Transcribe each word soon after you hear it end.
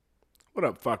What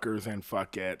up, fuckers and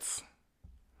fuckettes?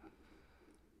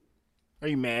 Are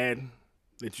you mad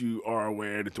that you are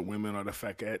aware that the women are the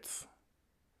fuckettes?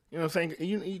 You know what I'm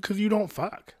saying? Because you don't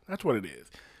fuck. That's what it is.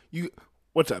 You,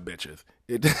 what's up, bitches?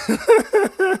 It's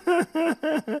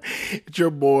your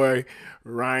boy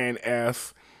Ryan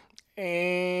S.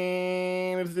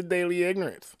 And it's the Daily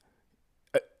Ignorance.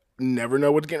 Never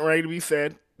know what's getting ready to be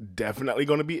said. Definitely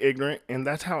going to be ignorant, and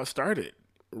that's how it started.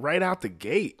 Right out the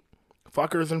gate,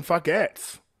 fuckers and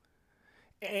fuckettes.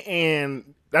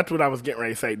 And that's what I was getting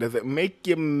ready to say. Does it make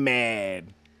you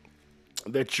mad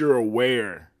that you're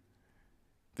aware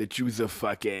that you's a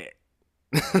fuckette?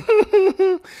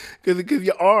 Because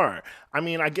you are. I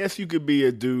mean, I guess you could be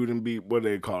a dude and be, what do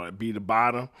they call it, be the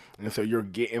bottom. And so you're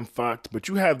getting fucked. But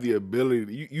you have the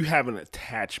ability, you have an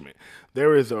attachment.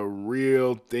 There is a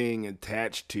real thing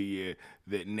attached to you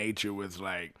that nature was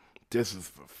like, this is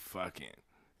for fucking.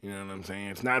 You know what I'm saying?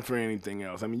 It's not for anything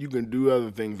else. I mean, you can do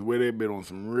other things with it, but on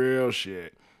some real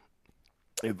shit,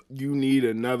 if you need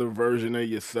another version of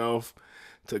yourself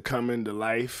to come into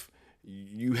life,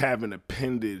 you have an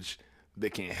appendage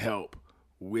that can help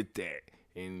with that.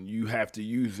 And you have to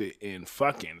use it in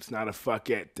fucking. It's not a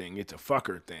fuckette thing, it's a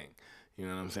fucker thing. You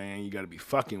know what I'm saying? You got to be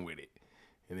fucking with it.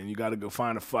 And then you got to go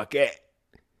find a fuckette.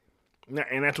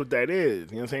 And that's what that is.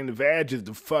 You know what I'm saying? The vag is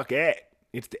the fuckette.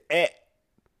 It's the et.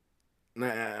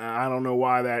 I don't know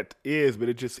why that is, but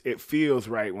it feels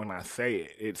right when I say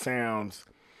it. It sounds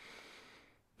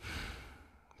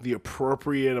the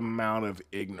appropriate amount of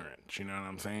ignorance. You know what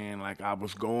I'm saying? Like I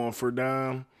was going for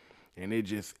dumb, and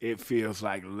it feels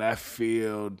like left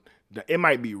field. It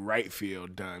might be right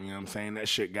field dumb. You know what I'm saying? That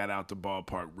shit got out the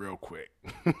ballpark real quick.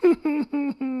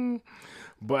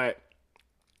 But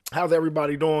how's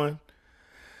everybody doing?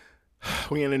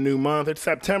 We in a new month. It's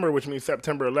September, which means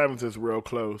September 11th is real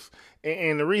close.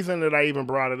 And the reason that I even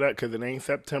brought it up, because it ain't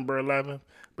September 11th,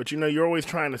 but you're always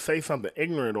trying to say something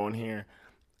ignorant on here.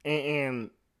 And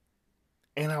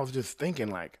I was just thinking,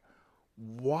 like,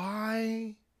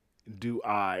 why do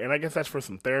and I guess that's for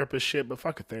some therapist shit, but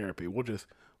fuck a therapy. We'll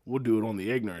do it on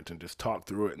the ignorance and just talk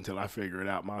through it until I figure it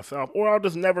out myself. Or I'll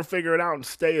just never figure it out and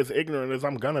stay as ignorant as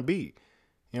I'm gonna be.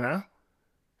 You know?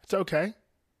 It's okay.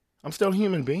 I'm still a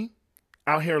human being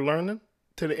out here learning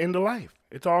to the end of life.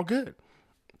 It's all good.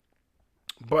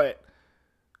 But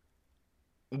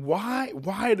why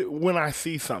when I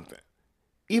see something,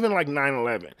 even like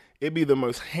 9/11, it'd be the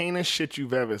most heinous shit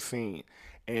you've ever seen.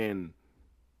 And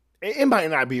it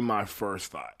might not be my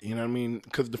first thought, you know what I mean?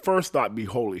 Because the first thought be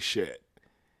holy shit.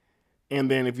 And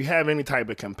then if you have any type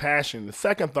of compassion, the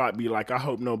second thought be like, I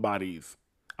hope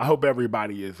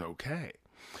everybody is okay.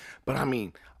 But I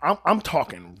mean, I'm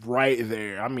talking right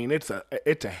there. I mean, it's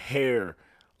a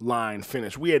hairline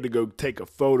finish. We had to go take a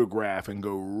photograph and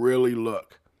go really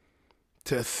look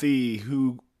to see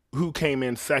who came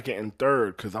in second and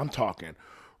third, because I'm talking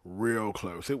real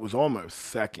close. It was almost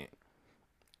second.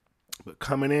 But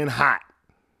coming in hot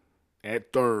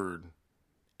at third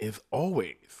is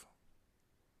always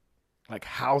like,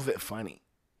 how's it funny?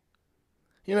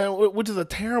 You know, which is a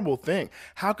terrible thing.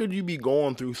 How could you be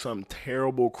going through some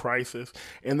terrible crisis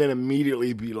and then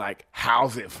immediately be like,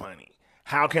 how's it funny?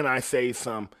 How can I say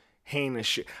some heinous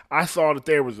shit? I saw that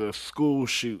there was a school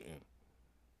shooting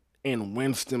in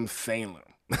Winston-Salem.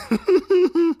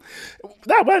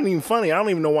 That wasn't even funny. I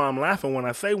don't even know why I'm laughing when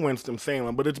I say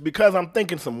Winston-Salem, but it's because I'm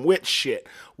thinking some witch shit.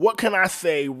 What can I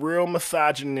say real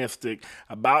misogynistic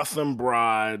about some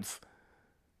broads?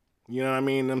 You know what I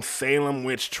mean? Them Salem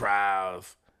witch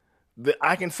trials that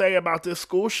I can say about this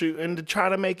school shooting to try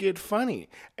to make it funny.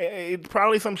 It's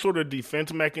probably some sort of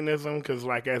defense mechanism, because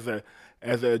like as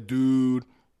a dude,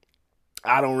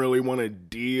 I don't really want to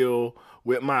deal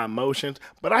with my emotions,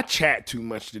 but I chat too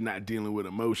much to not dealing with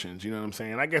emotions. You know what I'm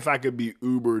saying? I guess I could be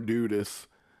Uberduddus.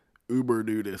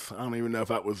 Uberduddus. I don't even know if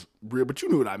that was real, but you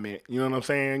knew what I meant. You know what I'm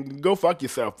saying? Go fuck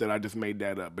yourself that I just made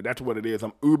that up, but that's what it is.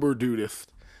 I'm Uberduddus.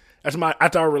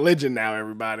 That's our religion now,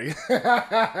 everybody.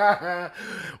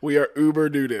 We are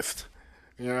Uberduddist.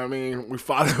 You know what I mean? We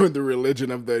follow the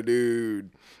religion of the dude.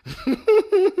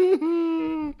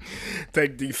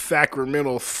 Take these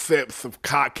sacramental sips of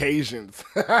Caucasians.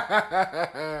 You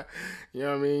know what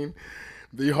I mean?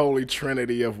 The holy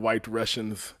trinity of white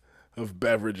Russians of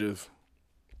beverages,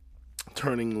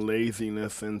 turning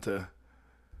laziness into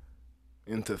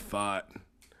thought.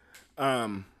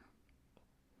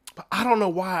 But I don't know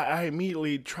why I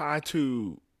immediately try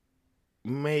to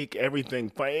make everything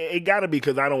fun. It gotta be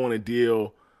because I don't want to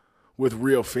deal with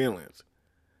real feelings.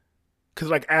 Because,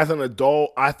 like, as an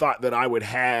adult, I thought that I would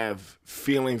have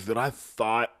feelings that I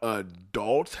thought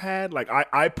adults had. Like,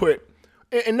 I put,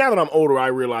 and now that I'm older, I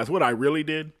realize what I really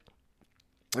did.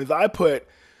 is I put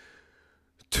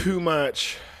too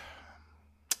much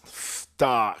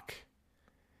stock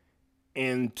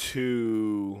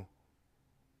into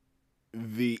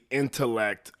the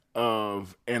intellect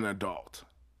of an adult.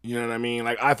 You know what I mean?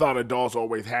 Like, I thought adults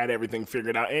always had everything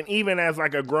figured out. And even as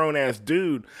like a grown ass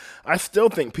dude, I still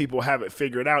think people have it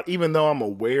figured out. Even though I'm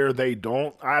aware they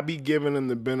don't, I be giving them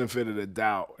the benefit of the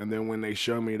doubt. And then when they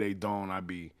show me they don't, I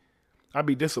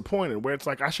be disappointed. Where it's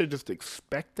like I should just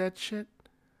expect that shit,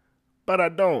 but I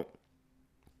don't.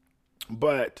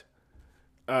 But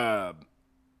uh,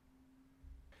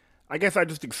 I guess I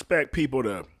just expect people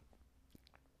to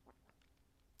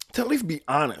at least be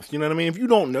honest. You know what I mean? If you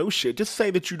don't know shit, just say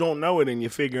that you don't know it and you're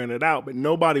figuring it out. But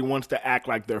nobody wants to act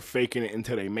like they're faking it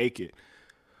until they make it.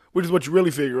 Which is what you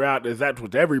really figure out is that's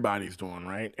what everybody's doing,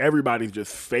 right? Everybody's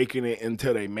just faking it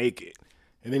until they make it.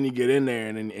 And then you get in there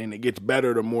and it gets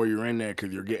better the more you're in there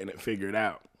because you're getting it figured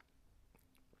out.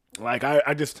 Like I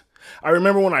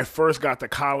remember when I first got to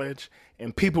college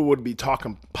and people would be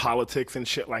talking politics and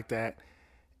shit like that.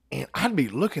 And I'd be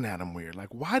looking at them weird. Like,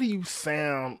 why do you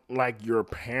sound like your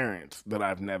parents that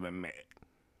I've never met?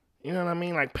 You know what I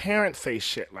mean? Like, parents say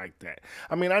shit like that.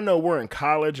 I mean, I know we're in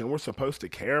college and we're supposed to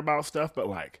care about stuff, but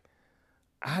like,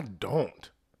 I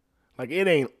don't. Like, it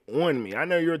ain't on me. I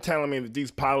know you're telling me that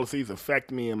these policies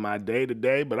affect me in my day to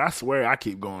day, but I swear I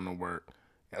keep going to work.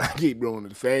 And I keep doing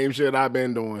the same shit I've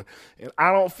been doing. And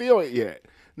I don't feel it yet.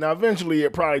 Now, eventually,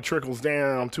 it probably trickles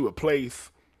down to a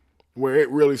place where it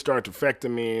really starts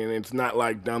affecting me, and it's not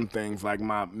like dumb things like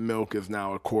my milk is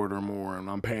now a quarter more and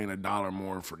I'm paying $1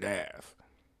 more for gas,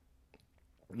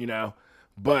 you know.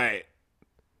 But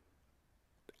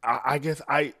I guess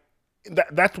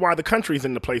that's why the country's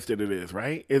in the place that it is,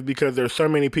 right? Is because there's so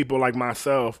many people like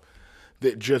myself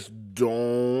that just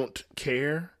don't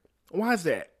care. Why is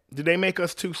that? Did they make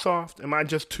us too soft? Am I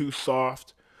just too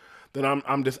soft that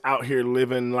I'm just out here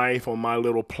living life on my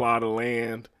little plot of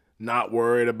land? Not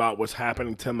worried about what's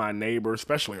happening to my neighbor,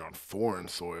 especially on foreign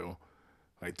soil.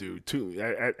 Like, dude,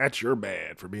 that's your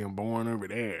bad for being born over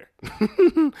there.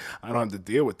 I don't have to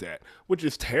deal with that, which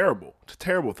is terrible. It's a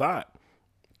terrible thought.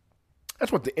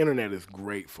 That's what the internet is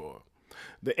great for.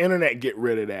 The internet get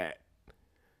rid of that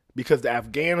because the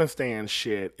Afghanistan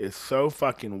shit is so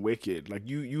fucking wicked. Like,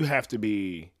 you have to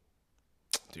be,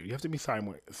 dude, you have to be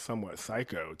somewhat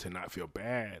psycho to not feel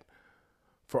bad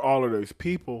for all of those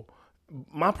people.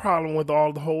 My problem with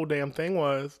the whole damn thing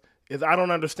is I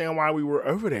don't understand why we were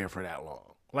over there for that long.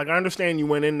 Like, I understand you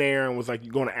went in there and was like,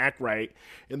 you're going to act right,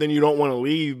 and then you don't want to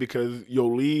leave because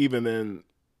you'll leave, and then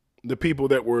the people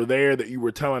that were there that you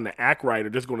were telling to act right are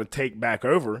just going to take back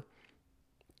over.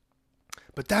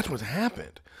 But that's what's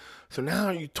happened. So now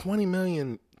you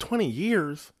 20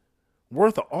 years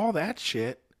worth of all that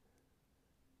shit.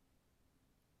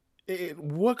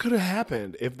 What could have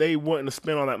happened if they wouldn't have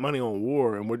spent all that money on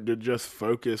war and would have just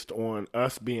focused on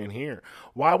us being here?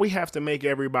 Why we have to make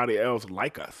everybody else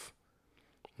like us?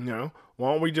 You know,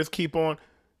 why don't we just keep on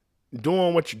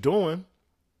doing what you're doing?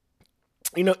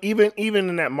 You know, even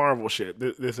in that Marvel shit,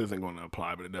 this isn't going to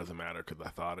apply, but it doesn't matter because I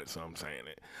thought it, so I'm saying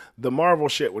it. The Marvel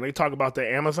shit, when they talk about the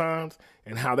Amazons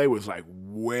and how they was like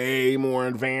way more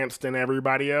advanced than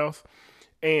everybody else,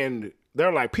 and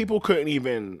they're like, people couldn't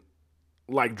even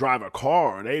like drive a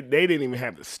car. They didn't even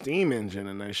have the steam engine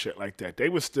and that shit like that. They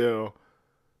was still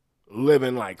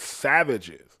living like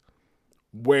savages.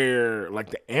 Where like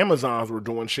the Amazons were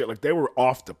doing shit like they were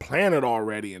off the planet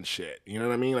already and shit. You know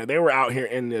what I mean? Like they were out here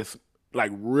in this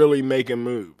like really making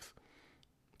moves.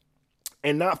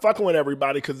 And not fucking with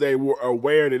everybody because they were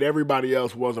aware that everybody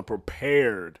else wasn't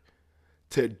prepared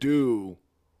to do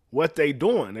what they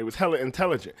doing. They was hella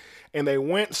intelligent. And they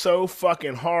went so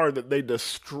fucking hard that they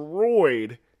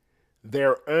destroyed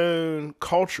their own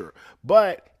culture.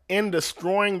 But in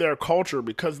destroying their culture,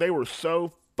 because they were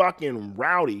so fucking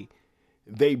rowdy,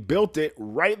 they built it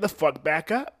right the fuck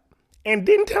back up. And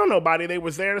didn't tell nobody they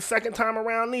was there the second time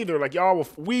around either. Like, y'all,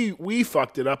 we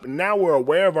fucked it up, and now we're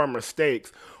aware of our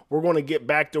mistakes. We're going to get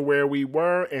back to where we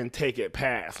were and take it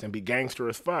past and be gangster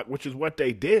as fuck, which is what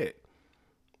they did.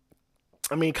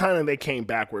 I mean, kind of they came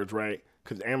backwards, right?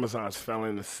 Because Amazons fell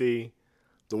in the sea.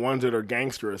 The ones that are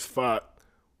gangster as fuck,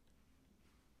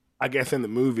 I guess in the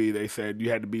movie they said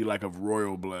you had to be like of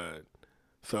royal blood.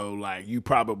 So like you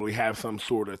probably have some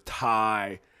sort of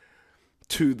tie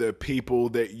to the people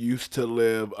that used to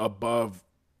live above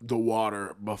the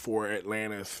water before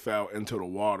Atlantis fell into the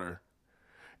water.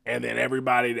 And then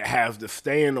everybody that has to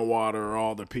stay in the water are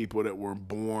all the people that were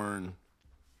born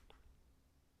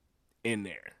in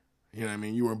there. You know what I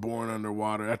mean? You were born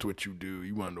underwater. That's what you do.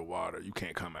 You underwater. You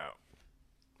can't come out.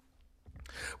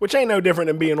 Which ain't no different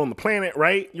than being on the planet,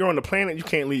 right? You're on the planet, you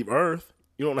can't leave Earth.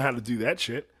 You don't know how to do that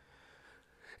shit.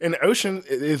 And the ocean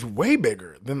is way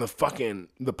bigger than the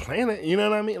planet. You know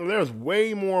what I mean? There's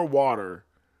way more water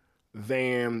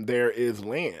than there is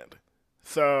land.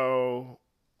 So,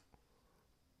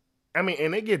 I mean,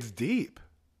 and it gets deep.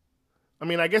 I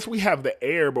mean, I guess we have the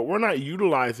air, but we're not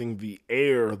utilizing the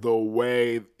air the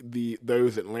way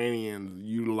those Atlanteans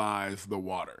utilize the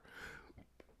water.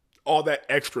 All that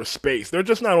extra space. They're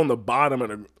just not on the bottom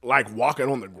and like walking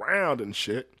on the ground and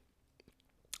shit.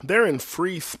 They're in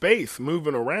free space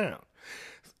moving around.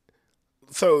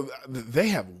 So they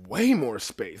have way more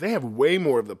space. They have way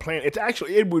more of the planet.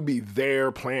 It would be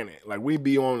their planet. Like we'd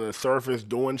be on the surface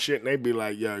doing shit and they'd be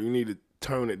like, yo, you need to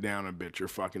tone it down a bit. You're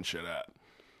fucking shit up.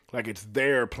 Like it's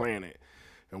their planet.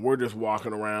 And we're just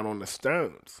walking around on the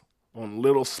stones, on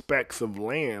little specks of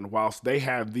land, whilst they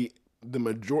have the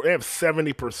majority, they have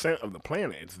 70% of the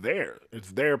planet. It's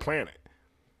their planet.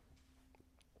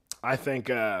 I think,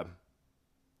 well,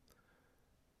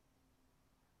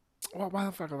 why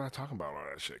the fuck am I talking about all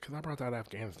that shit? Because I brought that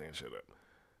Afghanistan shit up.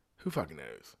 Who fucking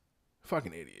knows?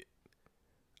 Fucking idiot.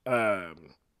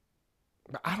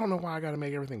 But I don't know why I gotta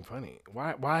make everything funny.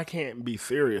 Why I can't be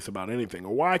serious about anything,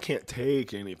 or why I can't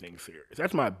take anything serious.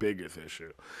 That's my biggest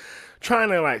issue. Trying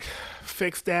to like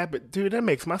fix that, but dude, that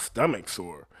makes my stomach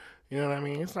sore. You know what I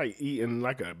mean? It's like eating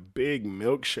like a big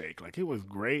milkshake. Like it was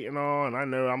great and all, and I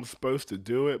know I'm supposed to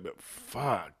do it, but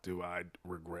fuck, do I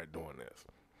regret doing this.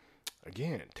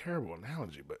 Again, terrible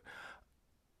analogy, but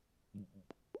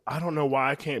I don't know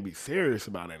why I can't be serious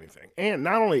about anything. And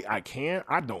not only I can't,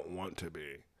 I don't want to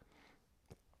be.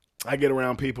 I get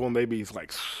around people and they be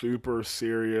like super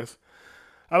serious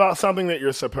about something that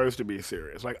you're supposed to be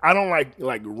serious. Like I don't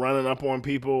like running up on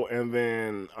people and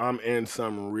then I'm in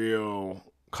some real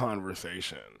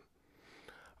conversation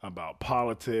about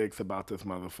politics, about this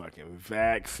motherfucking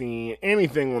vaccine,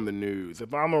 anything on the news.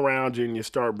 If I'm around you and you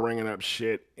start bringing up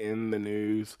shit in the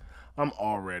news, I'm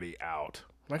already out.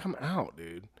 Like, I'm out,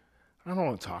 dude. I don't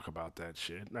want to talk about that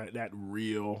shit. That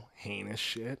real heinous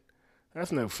shit.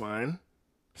 That's no fun.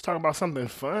 Let's talk about something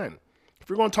fun. If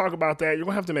you're going to talk about that, you're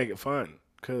going to have to make it fun.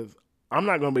 Because I'm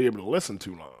not going to be able to listen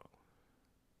too long.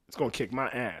 It's going to kick my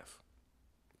ass.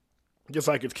 Just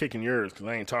like it's kicking yours, because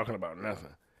I ain't talking about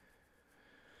nothing.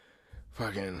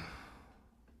 Fucking.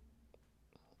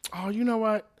 Oh, you know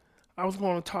what? I was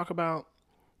going to talk about.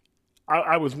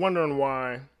 I was wondering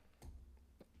why.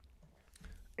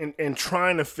 And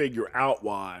trying to figure out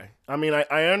why. I mean,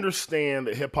 I understand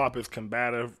that hip hop is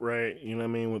combative, right? You know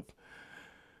what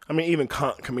I mean? Even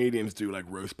comedians do like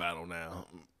roast battle now.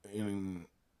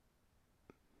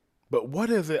 But what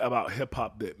is it about hip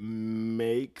hop that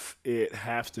makes it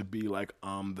have to be like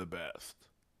I'm the best?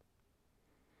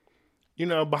 You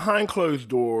know, behind closed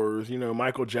doors, you know,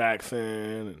 Michael Jackson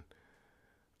and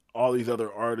all these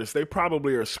other artists, they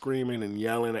probably are screaming and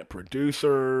yelling at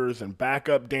producers and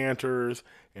backup dancers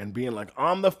and being like,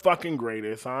 I'm the fucking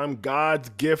greatest. I'm God's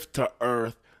gift to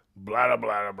earth. Blah,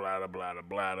 blah, blah, blah, blah,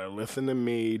 blah, blah. Listen to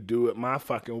me. Do it my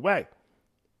fucking way.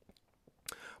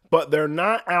 But they're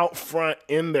not out front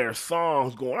in their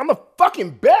songs going, I'm the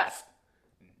fucking best.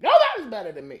 Nobody's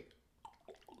better than me.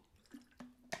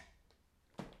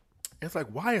 It's like,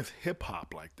 why is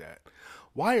hip-hop like that?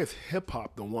 Why is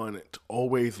hip-hop the one that's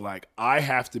always like, I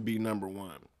have to be number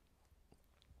one?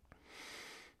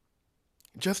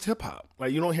 Just hip-hop.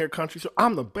 Like, you don't hear country star,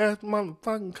 I'm the best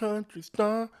motherfucking country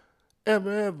star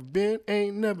ever been.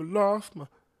 Ain't never lost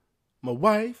my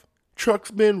wife.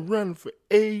 Truck's been running for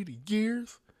 80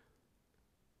 years.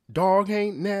 Dog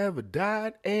ain't never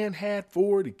died and had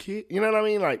 40 kids. You know what I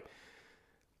mean? Like,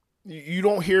 you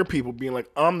don't hear people being like,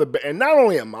 I'm the best. And not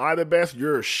only am I the best,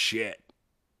 you're shit.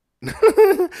 You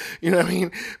know what I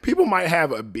mean? People might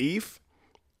have a beef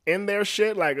in their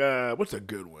shit. Like, what's a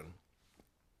good one?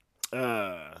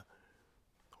 That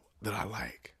I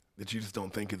like. That you just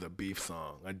don't think is a beef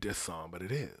song, a diss song, but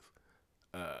it is.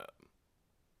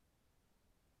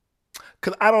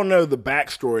 Because I don't know the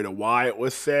backstory to why it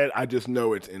was said. I just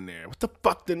know it's in there. What the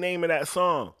fuck the name of that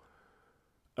song?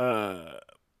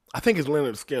 I think it's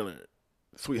Leonard Skinner,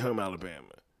 Sweet Home Alabama.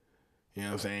 You know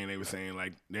what I'm saying? They were saying,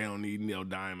 like, they don't need Neil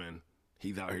Diamond.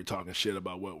 He's out here talking shit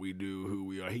about what we do, who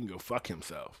we are. He can go fuck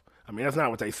himself. I mean, that's not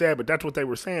what they said, but that's what they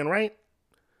were saying, right?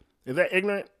 Is that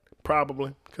ignorant?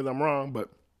 Probably, because I'm wrong, but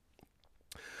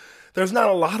there's not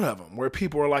a lot of them where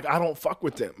people are like, I don't fuck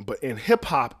with them. But in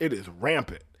hip-hop, it is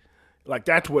rampant. Like,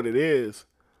 that's what it is.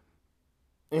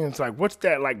 And it's like, what's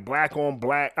that, like, black on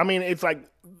black? I mean, it's like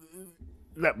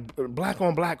that black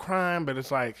on black crime, but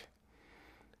it's like,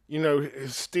 you know,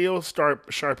 steel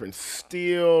sharpens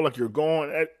steel, like you're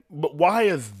going at, But why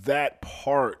is that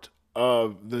part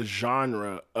of the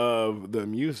genre of the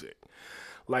music?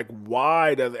 Like,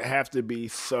 why does it have to be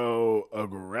so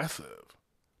aggressive?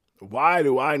 Why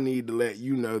do I need to let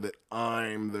you know that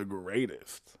I'm the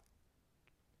greatest?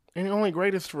 And you're only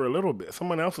greatest for a little bit.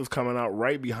 Someone else is coming out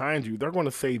right behind you. They're going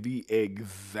to say the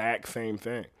exact same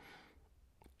thing.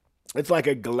 It's like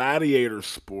a gladiator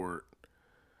sport.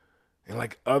 And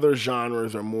like other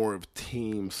genres are more of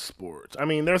team sports. I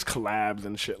mean, there's collabs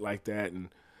and shit like that, and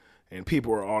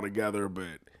people are all together,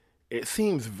 but it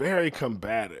seems very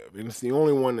combative, and it's the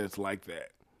only one that's like that.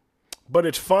 But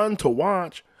it's fun to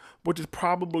watch, which is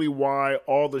probably why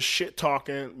all the shit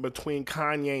talking between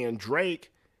Kanye and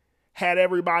Drake had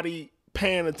everybody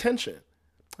paying attention.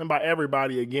 And by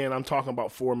everybody, again, I'm talking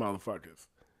about 4 motherfuckers.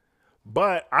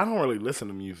 But I don't really listen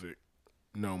to music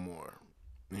no more.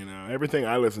 You know, everything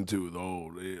I listen to is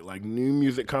old. Like new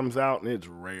music comes out and it's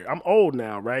rare. I'm old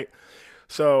now, right?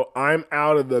 So I'm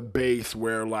out of the base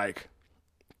where like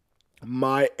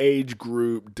my age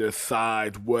group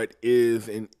decides what is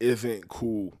and isn't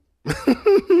cool.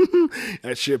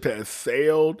 That ship has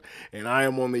sailed and I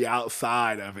am on the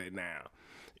outside of it now.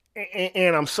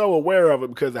 And I'm so aware of it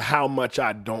because of how much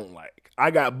I don't like.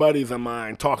 I got buddies of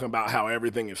mine talking about how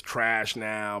everything is trash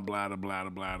now, blah, blah, blah,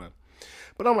 blah, blah.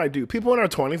 But I'm like, dude, people in their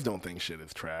 20s don't think shit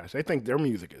is trash. They think their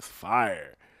music is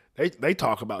fire. They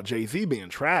talk about Jay-Z being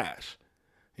trash,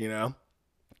 you know?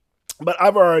 But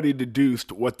I've already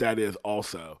deduced what that is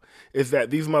also, is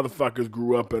that these motherfuckers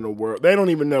grew up in a world, they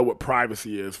don't even know what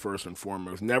privacy is, first and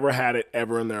foremost. Never had it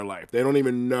ever in their life. They don't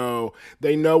even know,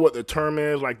 they know what the term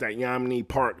is, like that Yamini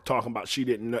Park talking about she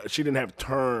didn't have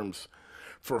terms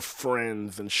for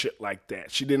friends and shit like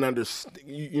that. She didn't understand,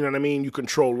 you know what I mean? You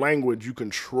control language, you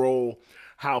control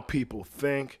how people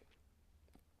think.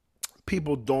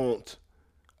 People don't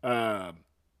need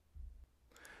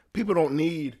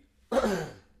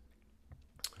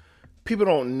people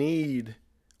don't need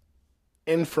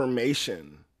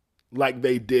information like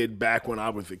they did back when I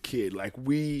was a kid. Like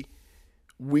we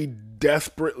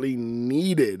desperately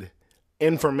needed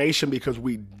information because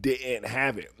we didn't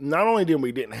have it. Not only did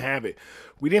we didn't have it,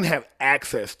 we didn't have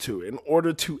access to it. In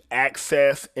order to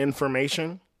access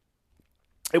information,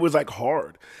 it was like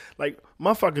hard. Like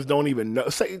motherfuckers don't even know.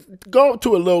 Say, go up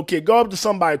to a little kid, go up to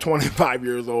somebody 25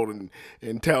 years old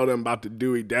and tell them about the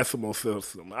Dewey Decimal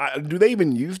System. Do they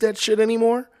even use that shit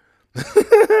anymore?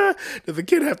 Does a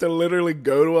kid have to literally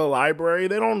go to a library?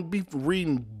 They don't be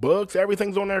reading books.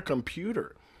 Everything's on their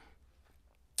computer.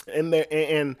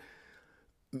 And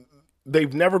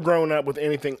they've never grown up with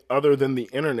anything other than the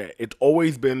internet. It's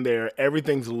always been there.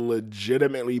 Everything's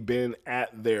legitimately been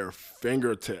at their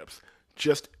fingertips.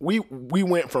 Just we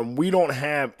went from we don't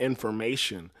have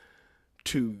information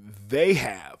to they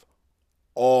have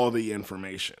all the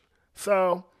information.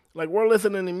 So like we're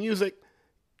listening to music,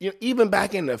 you know, even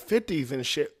back in the 50s and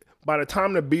shit, by the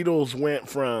time the Beatles went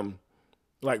from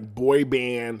like boy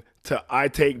band to I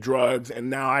take drugs and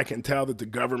now I can tell that the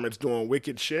government's doing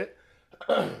wicked shit,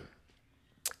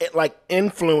 it like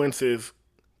influences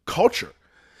culture.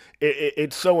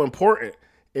 It's so important.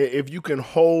 If you can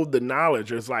hold the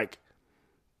knowledge, it's like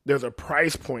there's a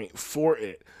price point for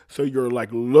it. So you're like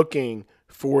looking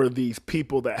for these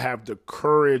people that have the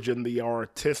courage and the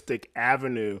artistic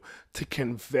avenue to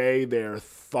convey their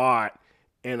thought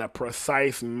in a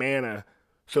precise manner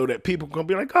so that people can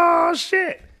be like, oh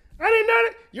shit, I didn't know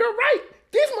that. You're right.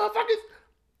 These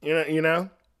motherfuckers, you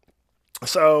know?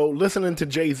 So listening to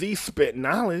Jay-Z spit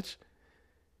knowledge,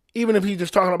 even if he's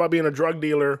just talking about being a drug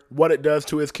dealer, what it does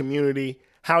to his community,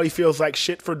 how he feels like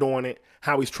shit for doing it,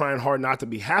 how he's trying hard not to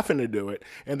be having to do it,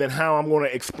 and then how I'm going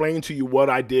to explain to you what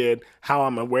I did, how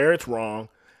I'm aware it's wrong,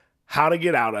 how to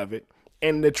get out of it,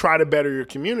 and to try to better your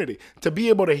community. To be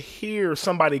able to hear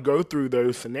somebody go through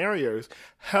those scenarios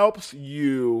helps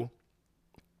you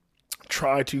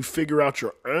try to figure out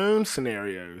your own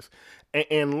scenarios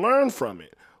and learn from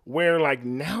it. Where like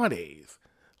nowadays,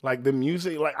 like the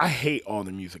music, like I hate all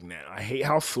the music now. I hate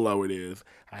how slow it is.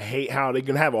 I hate how they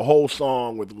can have a whole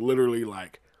song with literally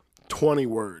like 20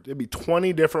 words. It'd be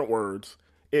 20 different words.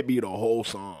 It'd be the whole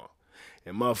song.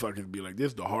 And motherfuckers be like, this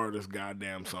is the hardest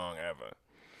goddamn song ever.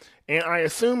 And I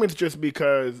assume it's just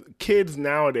because kids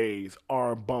nowadays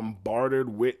are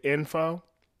bombarded with info.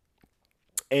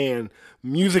 And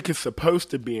music is supposed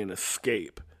to be an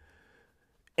escape.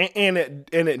 And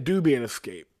it do be an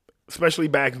escape. Especially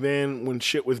back then when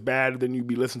shit was bad, then you'd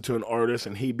be listening to an artist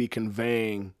and he'd be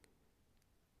conveying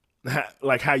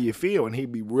like how you feel, and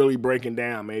he'd be really breaking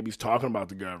down. Maybe he's talking about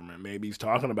the government. Maybe he's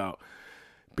talking about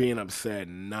being upset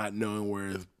and not knowing where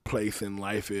his place in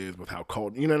life is with how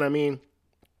cold, you know what I mean?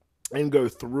 and go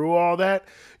through all that.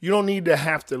 You don't need to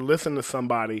have to listen to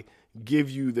somebody give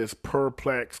you this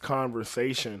perplexed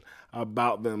conversation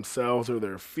about themselves or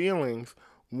their feelings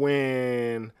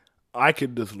when I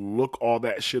could just look all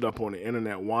that shit up on the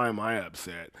internet. Why am I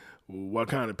upset? What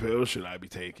kind of pills should I be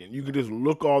taking? You can just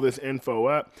look all this info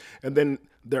up, and then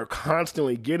they're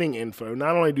constantly getting info.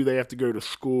 Not only do they have to go to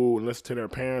school and listen to their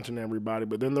parents and everybody,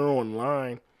 but then they're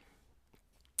online.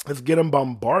 Let's get them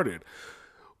bombarded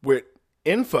with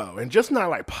info, and just not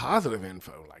like positive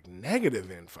info, like negative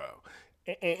info.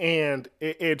 And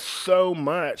it's so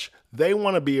much they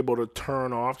want to be able to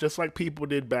turn off, just like people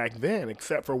did back then,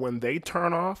 except for when they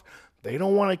turn off, they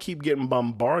don't want to keep getting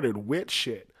bombarded with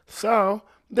shit. So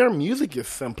their music is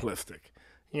simplistic.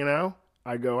 You know,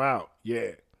 I go out,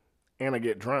 yeah, and I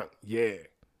get drunk, yeah,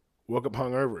 woke up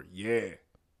hungover, yeah,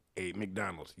 ate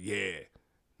McDonald's, yeah,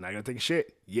 now I gotta take a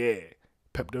shit, yeah,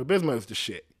 Pepto-Bismol's the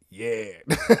shit, yeah.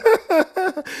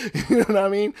 You know what I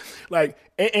mean? Like,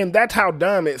 and that's how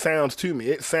dumb it sounds to me.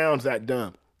 It sounds that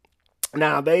dumb.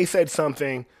 Now, they said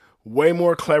something way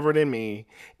more clever than me,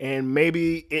 and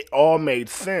maybe it all made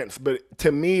sense, but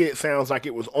to me, it sounds like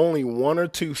it was only one or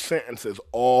two sentences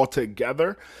all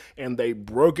together, and they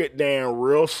broke it down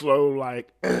real slow,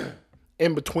 like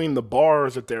in between the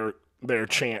bars that they're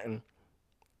chanting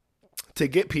to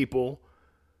get people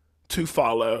to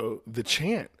follow the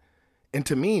chant. And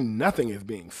to me, nothing is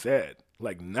being said.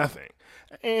 Like, nothing.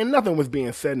 And nothing was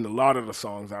being said in a lot of the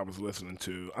songs I was listening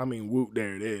to. I mean, Whoop,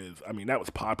 There It Is. I mean, that was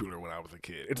popular when I was a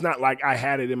kid. It's not like I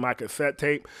had it in my cassette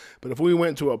tape, but if we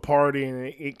went to a party and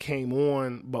it came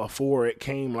on before it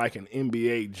came like an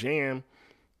NBA jam,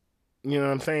 you know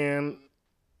what I'm saying?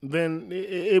 Then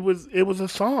it was a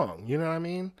song, you know what I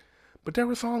mean? But there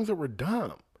were songs that were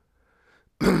dumb.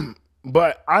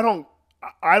 But I don't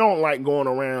like going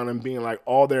around and being like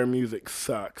all their music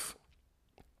sucks,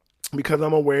 because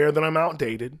I'm aware that I'm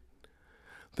outdated,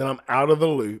 that I'm out of the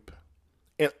loop,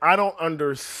 and I don't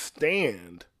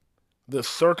understand the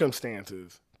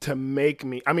circumstances to make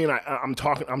me. I mean, I'm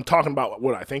talking about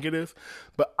what I think it is,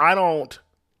 but I don't.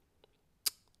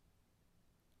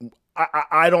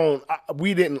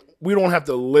 We don't have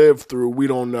to live through, we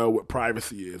don't know what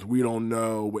privacy is. We don't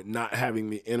know what not having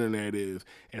the internet is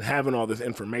and having all this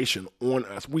information on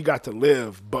us. We got to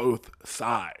live both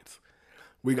sides.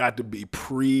 We got to be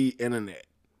pre-internet,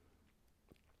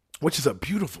 which is a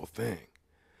beautiful thing,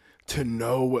 to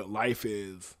know what life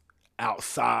is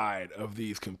outside of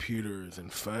these computers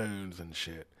and phones and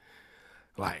shit.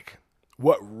 Like,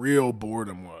 what real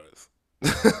boredom was.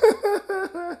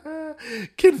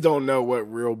 Kids don't know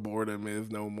what real boredom is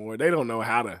no more. They don't know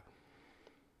how to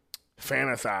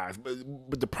fantasize.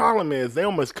 But the problem is they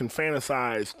almost can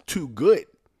fantasize too good.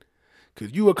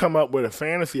 Because you would come up with a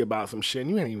fantasy about some shit,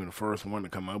 and you ain't even the first one to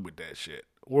come up with that shit.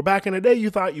 Or back in the day, you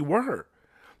thought you were.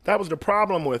 That was the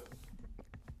problem with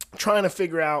trying to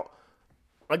figure out.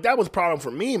 Like, that was the problem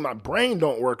for me. My brain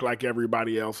don't work like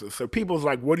everybody else's. So people's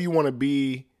like, what do you want to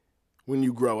be when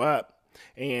you grow up?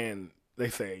 And they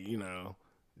say, you know,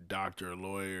 doctor,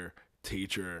 lawyer,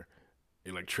 teacher,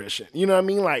 electrician. You know what I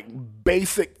mean? Like,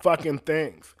 basic fucking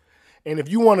things. And if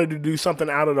you wanted to do something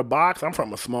out of the box, I'm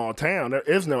from a small town. There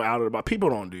is no out of the box.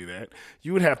 People don't do that.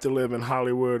 You would have to live in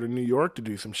Hollywood or New York to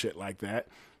do some shit like that.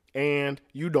 And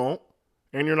you don't.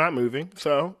 And you're not moving.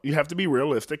 So you have to be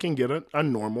realistic and get a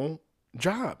normal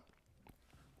job.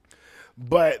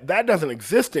 But that doesn't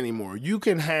exist anymore. You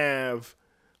can have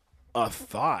a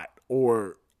thought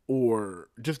or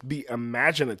just be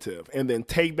imaginative, and then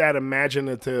take that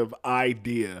imaginative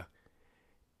idea,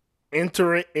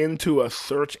 enter it into a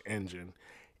search engine,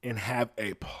 and have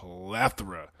a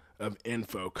plethora of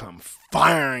info come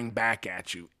firing back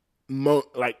at you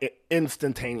like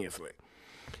instantaneously.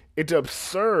 It's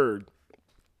absurd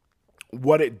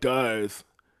what it does.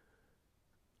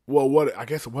 Well, what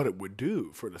it would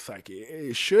do for the psyche.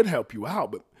 It should help you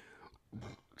out, but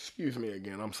excuse me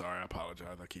again. I'm sorry. I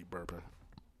apologize. I keep burping.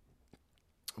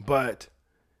 But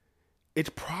it's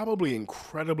probably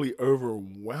incredibly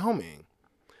overwhelming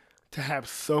to have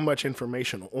so much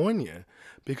information on you,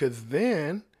 because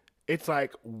then it's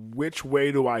like, which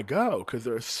way do I go? Because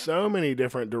there's so many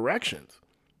different directions.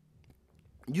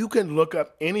 You can look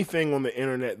up anything on the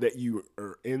internet that you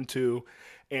are into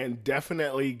and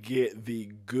definitely get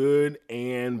the good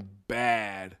and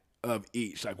bad of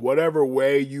each. Like, whatever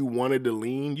way you wanted to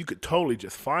lean, you could totally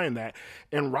just find that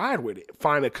and ride with it.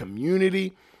 Find a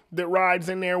community that rides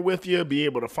in there with you, be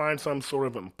able to find some sort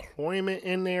of employment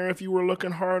in there if you were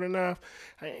looking hard enough,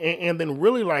 and then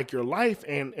really like your life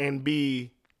and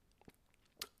be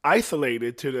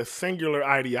isolated to the singular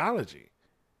ideology.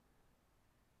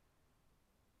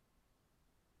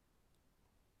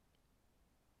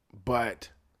 But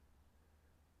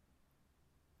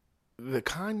the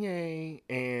Kanye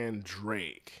and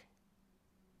Drake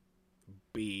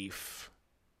beef,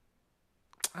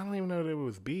 I don't even know that it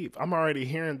was beef. I'm already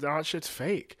hearing that shit's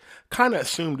fake. Kind of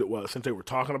assumed it was since they were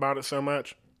talking about it so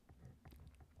much.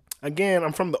 Again,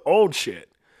 I'm from the old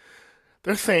shit.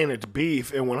 They're saying it's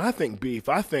beef, and when I think beef,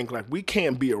 I think like we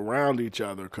can't be around each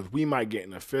other because we might get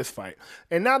in a fist fight.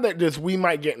 And now that this we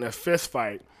might get in a fist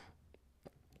fight,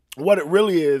 what it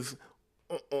really is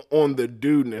on the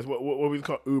dudeness, what we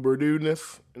call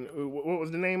Uberduddus. What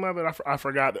was the name of it? I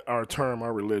forgot our term,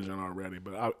 our religion already,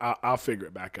 but I'll figure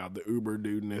it back out. The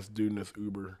dudeness,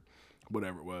 Uber,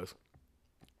 whatever it was.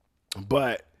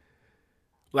 But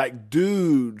like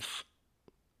dudes,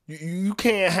 you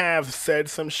can't have said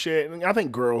some shit. And I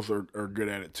think girls are good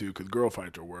at it too, because girl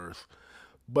fights are worse.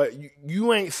 But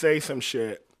you ain't say some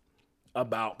shit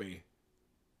about me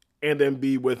and then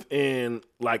be within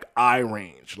like eye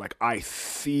range, like I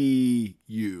see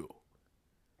you,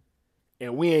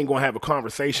 and we ain't gonna have a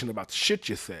conversation about the shit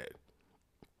you said.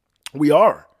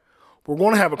 We're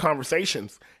gonna have a conversation,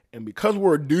 and because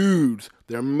we're dudes,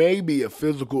 there may be a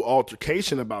physical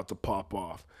altercation about to pop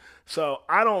off. So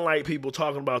I don't like people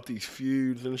talking about these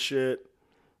feuds and shit,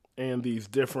 and these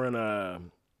different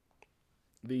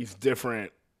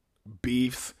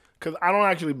beefs, because I don't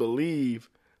actually believe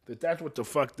that's what the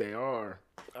fuck they are.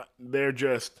 They're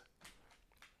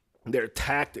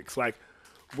tactics. Like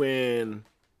when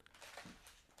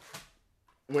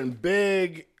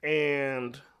Big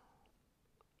and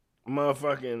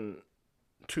motherfucking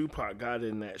Tupac got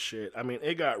in that shit, I mean,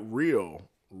 it got real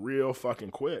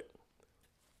fucking quick.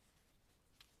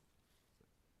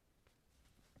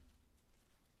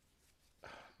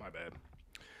 My bad.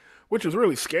 Which was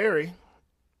really scary.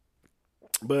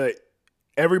 But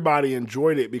everybody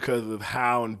enjoyed it because of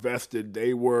how invested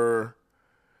they were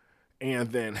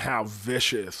and then how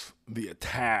vicious the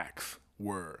attacks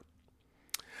were.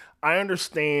 I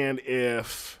understand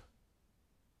if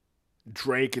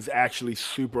Drake is actually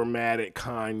super mad at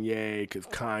Kanye because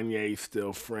Kanye's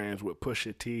still friends with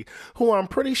Pusha T, who I'm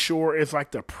pretty sure is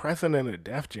like the president of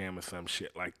Def Jam or some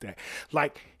shit like that.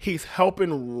 Like, he's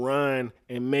helping run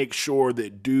and make sure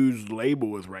that dude's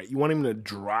label is right. You want him to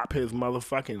drop his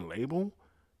motherfucking label?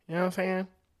 You know what I'm saying?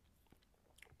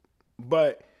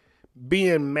 But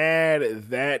being mad at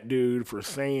that dude for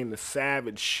saying the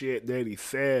savage shit that he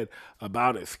said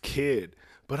about his kid.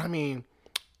 But I mean,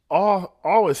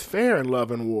 all is fair in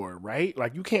love and war, right?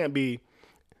 Like, you can't be.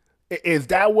 Is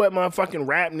that what motherfucking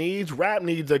rap needs? Rap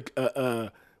needs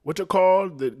a what's it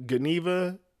called? The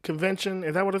Geneva Convention?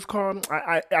 Is that what it's called?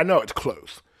 I know it's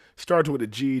close. Starts with a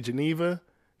G, Geneva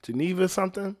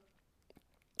something.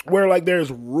 Where like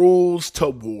there's rules to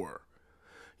war.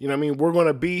 You know what I mean? We're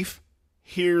gonna beef.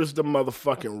 Here's the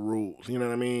motherfucking rules. You know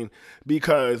what I mean?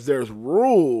 Because there's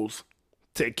rules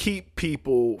to keep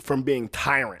people from being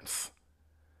tyrants.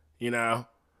 You know?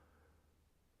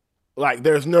 Like,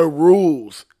 there's no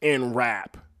rules in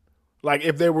rap. Like,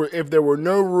 if there were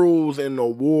no rules in the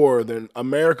war, then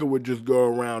America would just go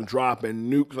around dropping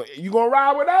nukes. Like, you gonna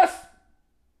ride with us?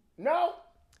 No?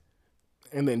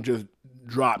 And then just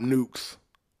drop nukes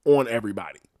on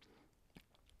everybody.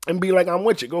 And be like, I'm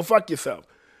with you. Go fuck yourself.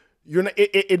 You're not,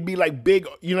 it'd be like big,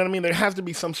 you know what I mean? There has to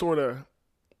be some sort of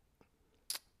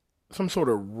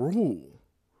rule.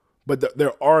 But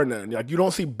there are none. Like, you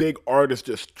don't see big artists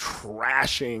just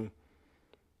trashing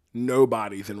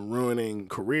nobodies and ruining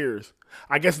careers.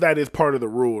 I guess that is part of the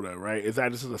rule, though, right? Is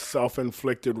that this is a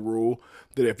self-inflicted rule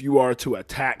that if you are to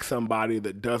attack somebody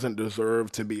that doesn't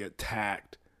deserve to be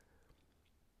attacked,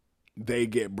 they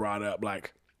get brought up.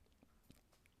 Like,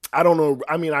 I don't know.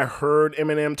 I mean, I heard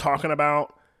Eminem talking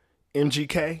about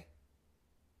MGK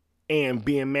and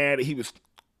being mad that he was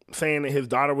saying that his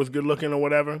daughter was good looking or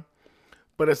whatever.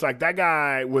 But it's like, that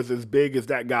guy was as big as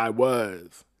that guy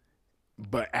was.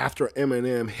 But after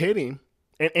Eminem hit him,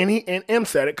 and M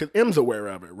said it because M's aware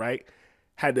of it, right?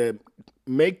 Had to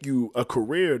make you a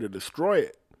career to destroy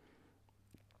it.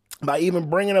 By even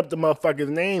bringing up the motherfucker's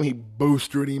name, he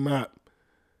boosted him up.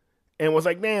 And was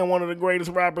like, damn, one of the greatest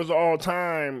rappers of all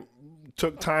time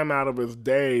took time out of his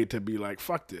day to be like,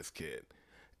 fuck this kid.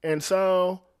 And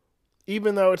so,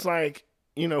 even though it's like,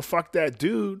 you know, fuck that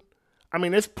dude, I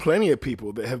mean, there's plenty of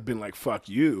people that have been like, fuck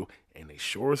you, and they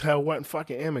sure as hell wasn't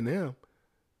fucking Eminem.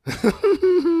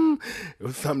 It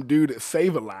was some dude that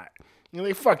save a lot. You know,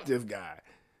 they fuck this guy.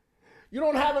 You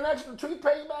don't have an extra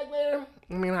toothpaste back there?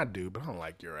 I mean, I do, but I don't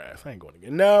like your ass. I ain't going to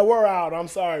get. No, we're out. I'm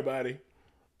sorry, buddy.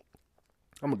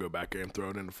 I'm going to go back there and throw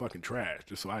it in the fucking trash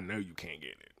just so I know you can't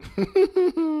get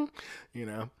it. You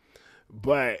know?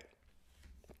 But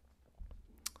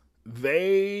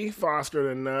they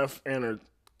fostered enough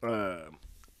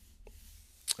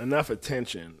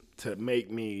attention to make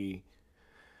me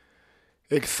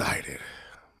excited.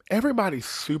 Everybody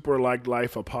super liked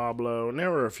Life of Pablo, and there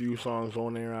were a few songs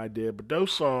on there I did, but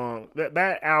those songs,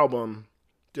 that album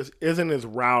just isn't as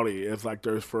rowdy as like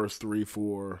those first 3,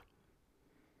 4.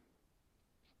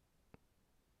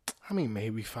 I mean,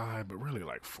 maybe 5, but really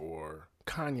like 4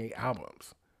 Kanye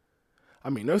albums. I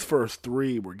mean, those first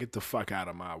 3 were get the fuck out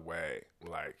of my way.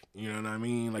 Like, you know what I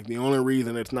mean? Like, the only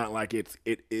reason it's not like it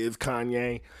is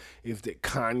Kanye is that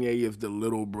Kanye is the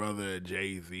little brother of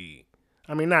Jay-Z.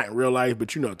 I mean, not in real life,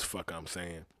 but you know what the fuck I'm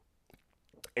saying.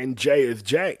 And Jay is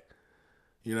Jay,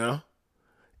 you know?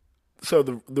 So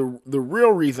the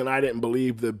real reason I didn't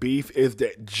believe the beef is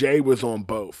that Jay was on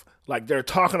both. Like, they're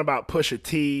talking about Pusha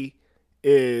T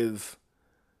is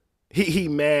he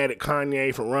mad at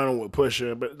Kanye for running with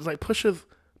Pusha, but it's like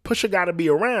Pusha got to be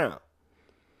around.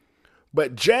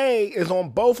 But Jay is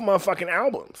on both motherfucking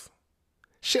albums.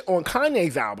 Shit, on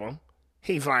Kanye's album,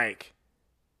 he's like,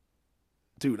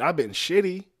 dude, I've been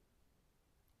shitty,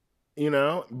 you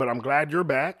know, but I'm glad you're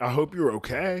back. I hope you're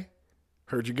okay.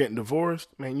 Heard you're getting divorced.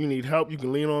 Man, you need help. You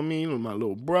can lean on me with my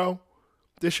little bro.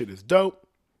 This shit is dope.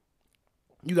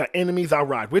 You got enemies, I'll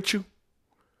ride with you.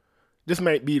 This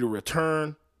might be the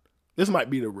return. This might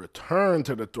be the return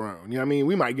to the throne. You know what I mean?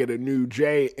 We might get a new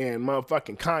Jay and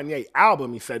motherfucking Kanye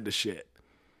album, he said the shit.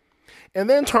 And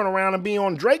then turn around and be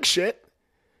on Drake shit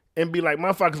and be like,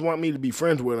 motherfuckers want me to be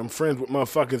friends with them, friends with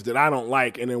motherfuckers that I don't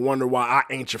like, and then wonder why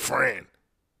I ain't your friend.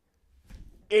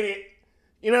 Idiot.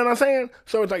 You know what I'm saying?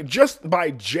 So it's like just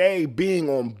by Jay being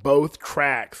on both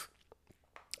tracks,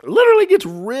 literally gets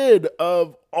rid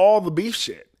of all the beef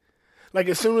shit. Like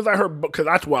as soon as I heard, because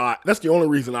that's the only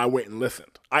reason I went and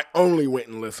listened. I only went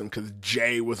and listened because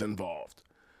Jay was involved.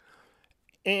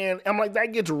 And I'm like,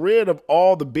 that gets rid of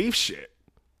all the beef shit.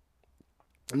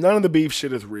 None of the beef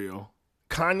shit is real.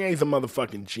 Kanye's a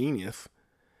motherfucking genius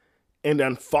and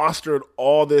then fostered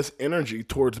all this energy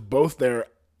towards both their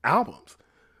albums.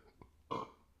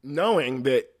 Knowing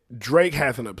that Drake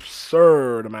has an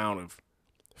absurd amount of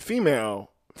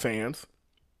female fans.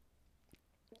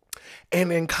 And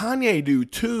then Kanye do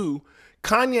too.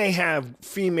 Kanye have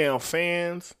female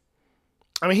fans.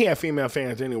 I mean, he had female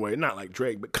fans anyway, not like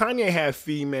Drake, but Kanye has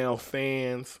female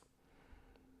fans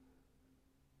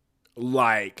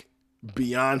like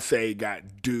Beyonce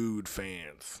got dude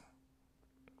fans.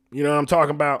 You know what I'm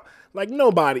talking about? Like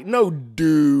nobody, no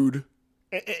dude.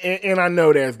 And I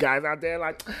know there's guys out there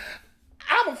like,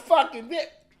 I'm a fucking bitch.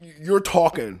 You're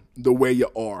talking the way you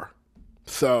are.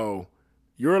 So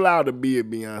you're allowed to be a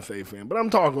Beyonce fan. But I'm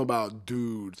talking about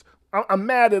dudes. I'm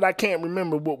mad that I can't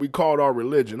remember what we called our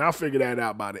religion. I'll figure that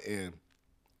out by the end.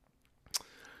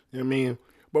 You know what I mean?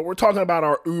 But we're talking about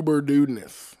our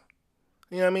Uberduddus.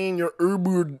 You know what I mean? Your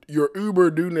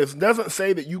Uberduddus doesn't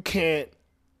say that you can't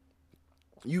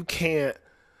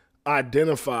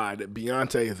identify that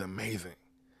Beyonce is amazing.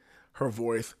 Her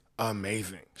voice,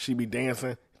 amazing. She be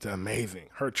dancing, it's amazing.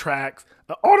 Her tracks,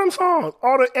 all them songs,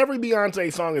 every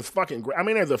Beyonce song is fucking great. I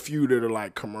mean, there's a few that are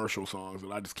like commercial songs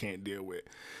that I just can't deal with.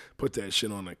 Put that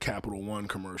shit on a Capital One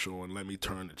commercial and let me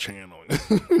turn the channel.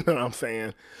 You know what I'm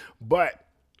saying? But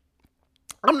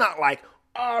I'm not like,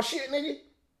 oh shit, nigga,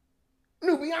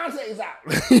 new Beyonce's out.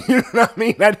 You know what I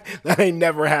mean? That ain't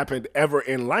never happened ever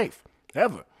in life,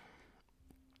 ever.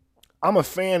 I'm a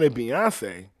fan of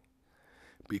Beyonce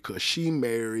because she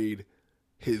married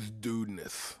his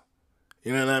dudeness.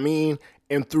 You know what I mean?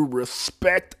 And through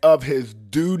respect of his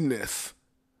dudeness,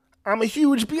 I'm a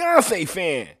huge Beyonce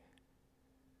fan.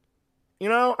 You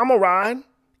know, I'm a ride.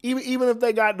 Even if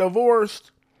they got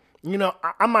divorced, you know,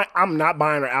 I'm not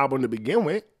buying her album to begin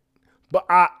with. But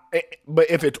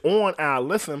if it's on, I'll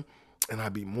listen. And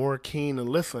I'd be more keen to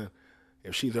listen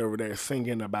if she's over there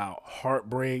singing about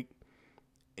heartbreak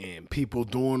and people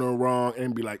doing her wrong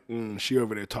and be like, she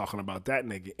over there talking about that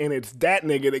nigga. And it's that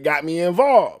nigga that got me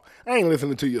involved. I ain't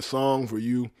listening to your song for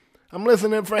you. I'm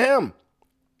listening for him.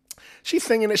 She's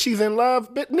singing that she's in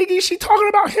love, but nigga, she talking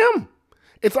about him.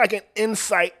 It's like an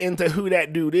insight into who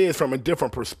that dude is from a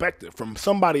different perspective, from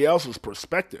somebody else's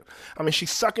perspective. I mean,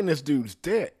 she's sucking this dude's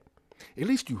dick. At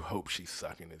least you hope she's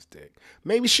sucking his dick.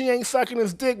 Maybe she ain't sucking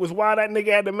his dick was why that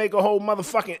nigga had to make a whole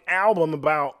motherfucking album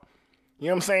about, you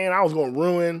know what I'm saying? I was going to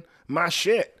ruin my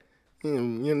shit. You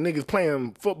know, niggas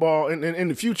playing football in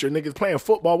the future. Niggas playing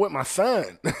football with my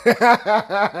son.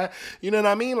 You know what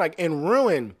I mean? Like, and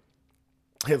ruin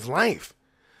his life.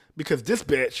 Because this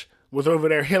bitch was over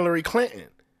there Hillary Clinton.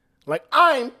 Like,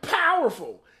 I'm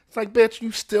powerful. It's like, bitch,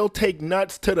 you still take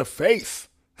nuts to the face.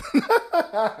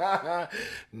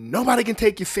 Nobody can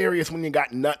take you serious when you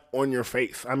got nut on your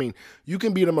face. I mean, you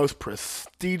can be the most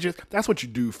prestigious. That's what you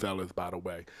do, fellas, by the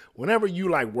way. Whenever you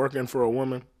like working for a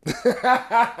woman, it's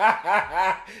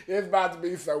about to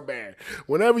be so bad.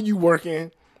 Whenever you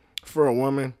working for a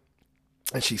woman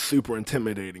and she's super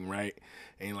intimidating, right?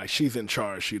 And like she's in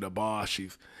charge, she the boss,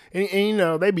 and you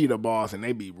know, they be the boss and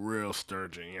they be real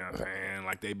sturgeon, you know what I'm saying?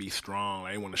 Like they be strong,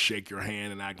 they want to shake your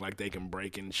hand and act like they can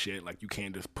break and shit, like you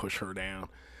can't just push her down.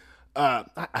 I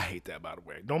hate that, by the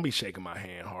way. Don't be shaking my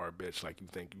hand hard, bitch, like you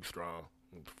think you strong.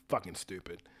 It's fucking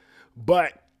stupid.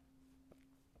 But,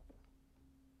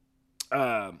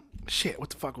 shit,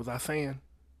 what the fuck was I saying?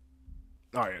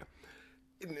 Oh, yeah.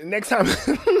 Next time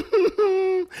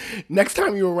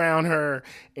you're around her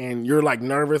and you're like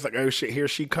nervous, like, oh shit, here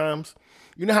she comes.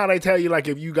 You know how they tell you, like,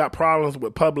 if you got problems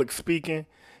with public speaking,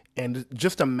 and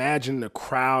just imagine the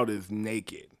crowd is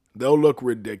naked. They'll look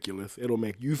ridiculous. It'll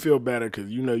make you feel better because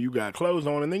you know you got clothes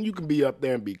on, and then you can be up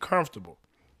there and be comfortable.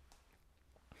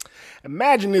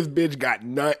 Imagine this bitch got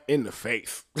nut in the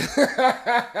face.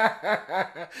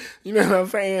 You know what I'm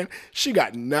saying? She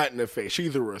got nut in the face.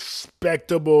 She's a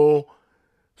respectable,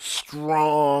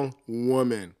 strong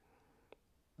woman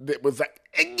that was like,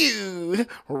 ew,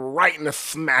 right in the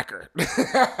smacker.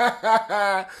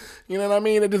 You know what I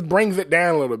mean? It just brings it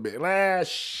down a little bit.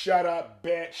 Shut up,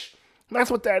 bitch. And that's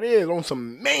what that is, on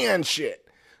some man shit.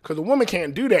 Because a woman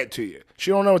can't do that to you. She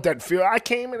don't know what that feel. I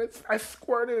came in, I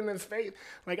squirted in his face.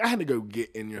 Like, I had to go get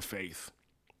in your face.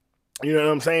 You know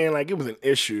what I'm saying? Like, it was an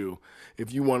issue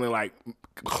if you want to, like,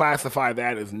 classify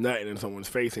that as nutting in someone's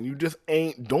face, and you just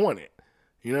ain't doing it.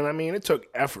 You know what I mean? It took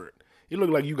effort. You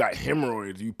look like you got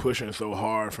hemorrhoids. You pushing so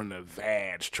hard from the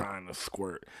vag trying to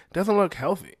squirt. It doesn't look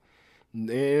healthy. And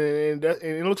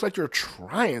it looks like you're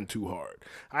trying too hard.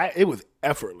 It was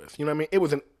effortless. You know what I mean? It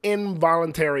was an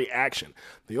involuntary action.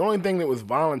 The only thing that was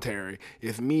voluntary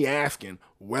is me asking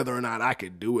whether or not I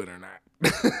could do it or not.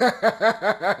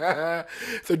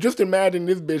 So just imagine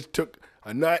this bitch took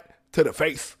a nut to the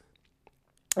face,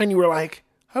 and you were like,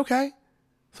 okay,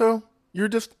 so you're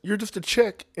just a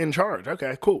chick in charge.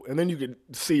 Okay, cool. And then you could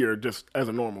see her just as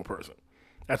a normal person.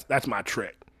 That's my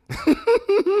trick.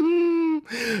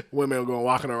 Women are going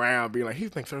walking around being like, he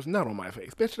thinks there's nut on my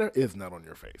face. Bitch, there is nut on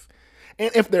your face.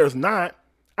 And if there's not,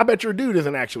 I bet your dude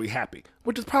isn't actually happy,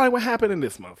 which is probably what happened in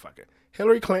this motherfucker.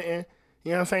 Hillary Clinton,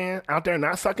 you know what I'm saying? Out there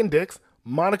not sucking dicks.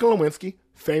 Monica Lewinsky,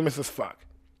 famous as fuck.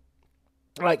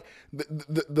 Like,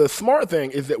 the smart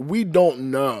thing is that we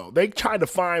don't know. They tried to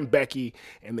find Becky,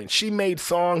 and then she made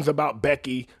songs about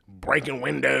Becky breaking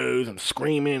windows and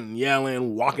screaming and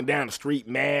yelling, walking down the street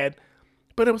mad.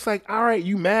 But it was like, all right,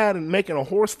 you mad and making a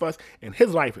horse fuss, and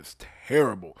his life is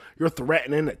terrible. You're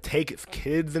threatening to take his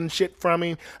kids and shit from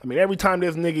him. I mean, every time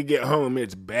this nigga get home,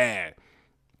 it's bad.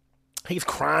 He's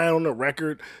crying on the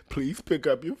record, please pick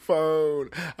up your phone.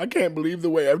 I can't believe the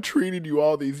way I've treated you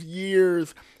all these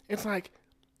years. It's like,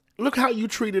 look how you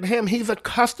treated him. He's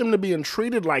accustomed to being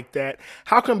treated like that.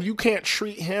 How come you can't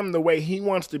treat him the way he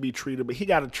wants to be treated, but he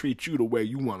got to treat you the way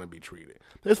you want to be treated?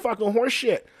 This fucking horse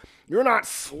shit. You're not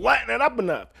slutting it up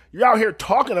enough. You're out here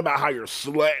talking about how you're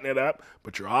slutting it up,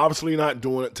 but you're obviously not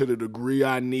doing it to the degree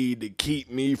I need to keep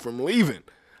me from leaving.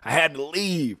 I had to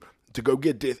leave to go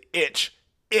get this itched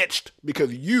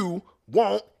because you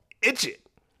won't itch it.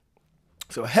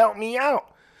 So help me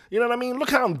out. You know what I mean?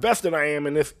 Look how invested I am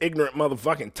in this ignorant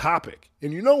motherfucking topic.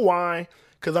 And you know why?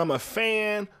 Because I'm a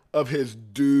fan of his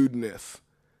dudeness.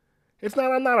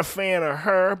 I'm not a fan of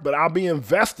her, but I'll be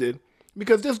invested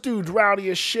because this dude's rowdy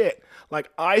as shit. Like,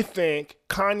 I think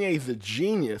Kanye's a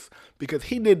genius because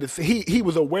he did this. He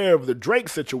was aware of the Drake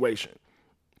situation.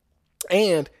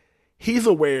 And he's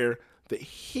aware that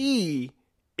he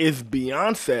is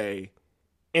Beyonce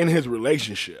in his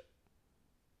relationship.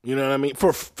 You know what I mean?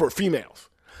 For females.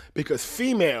 Because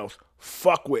females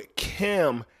fuck with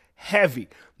Kim heavy.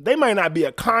 They might not be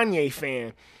a Kanye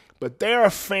fan, but they're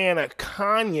a fan of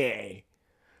Kanye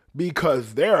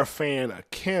because they're a fan of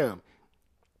Kim.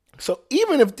 So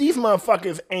even if these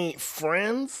motherfuckers ain't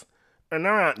friends and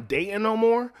they're not dating no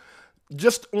more,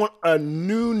 just on a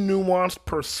new nuanced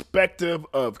perspective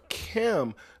of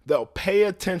Kim, they'll pay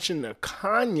attention to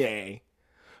Kanye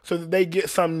so that they get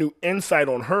some new insight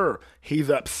on her.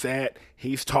 He's upset.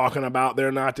 He's talking about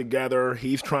they're not together.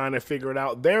 He's trying to figure it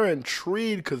out. They're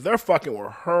intrigued because they're fucking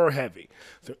with her heavy.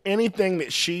 So anything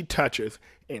that she touches,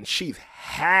 and she's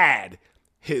had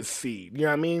his seed. You know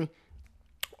what I mean?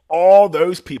 All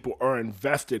those people are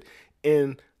invested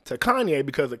into Kanye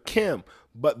because of Kim.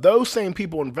 But those same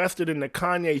people invested into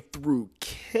Kanye through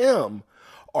Kim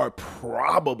are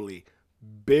probably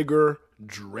bigger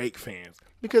Drake fans.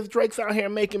 Because Drake's out here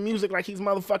making music like he's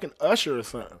motherfucking Usher or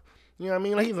something. You know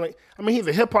what I mean? He's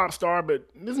a hip hop star, but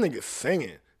this nigga's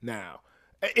singing now.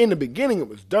 In the beginning, it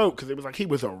was dope because it was like he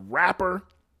was a rapper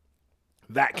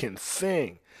that can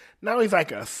sing. Now he's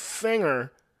like a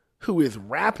singer who is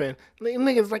rapping.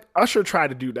 Niggas like Usher tried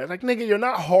to do that. Like, nigga, you're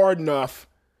not hard enough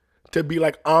to be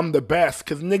like, I'm the best,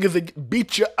 because niggas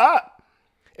beat you up.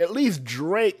 At least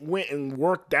Drake went and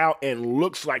worked out and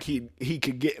looks like he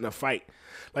could get in a fight.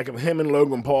 Like if him and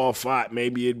Logan Paul fought,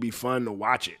 maybe it'd be fun to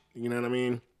watch it. You know what I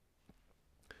mean?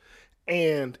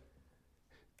 And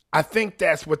I think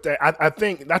that's what I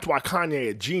think that's why Kanye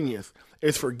a genius,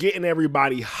 is for getting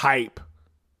everybody hype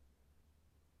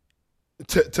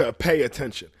to pay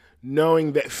attention,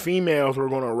 knowing that females were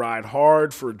going to ride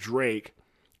hard for Drake,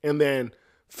 and then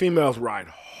females ride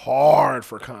hard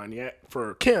for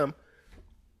Kim.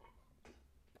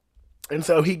 And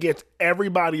so he gets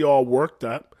everybody all worked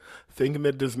up, thinking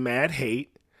that there's mad hate.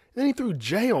 Then he threw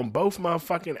Jay on both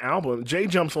motherfucking albums. Jay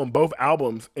jumps on both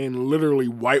albums and literally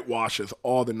whitewashes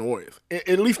all the noise,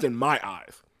 at least in my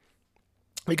eyes.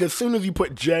 Because as soon as you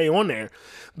put Jay on there,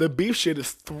 the beef shit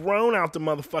is thrown out the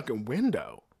motherfucking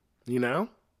window, you know?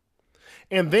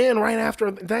 And then right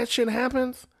after that shit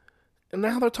happens, and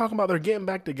now they're talking about they're getting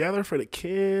back together for the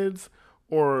kids,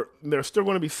 or they're still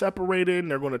going to be separated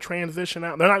and they're going to transition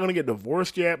out. They're not going to get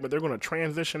divorced yet, but they're going to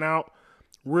transition out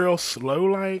real slow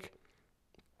like.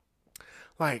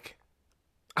 Like,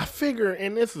 I figure,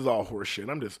 and this is all horse shit,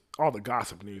 all the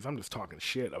gossip news, I'm just talking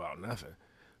shit about nothing.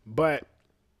 But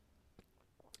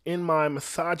in my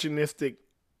misogynistic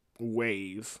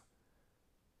ways,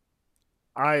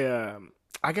 I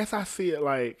guess I see it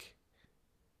like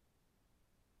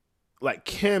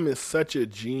Kim is such a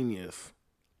genius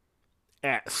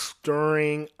at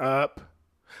stirring up.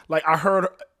 Like I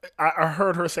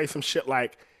heard her say some shit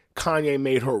like Kanye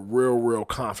made her real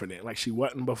confident, like she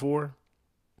wasn't before.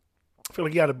 I feel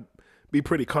like you got to be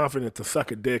pretty confident to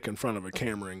suck a dick in front of a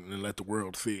camera and let the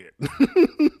world see it.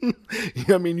 You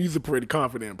know what I mean? He's a pretty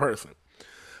confident person.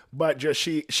 But just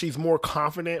she's more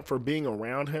confident for being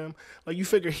around him. Like, you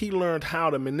figure he learned how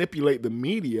to manipulate the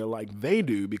media like they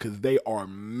do because they are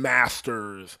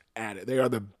masters at it. They are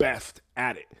the best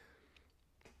at it.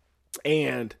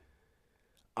 And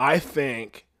I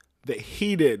think that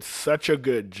he did such a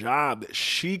good job that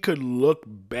she could look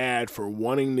bad for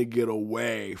wanting to get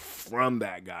away from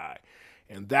that guy.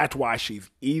 And that's why she's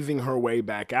easing her way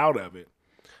back out of it,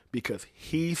 because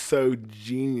he so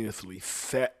geniusly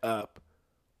set up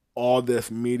all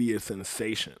this media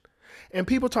sensation. And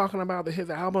people talking about that his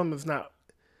album is not,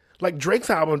 like Drake's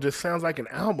album just sounds like an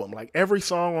album. Like every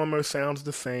song almost sounds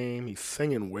the same. He's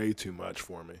singing way too much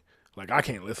for me. Like I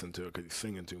can't listen to it because he's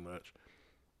singing too much.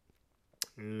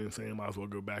 You know what I'm saying? Might as well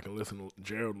go back and listen to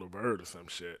Gerald Levert or some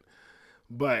shit.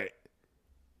 But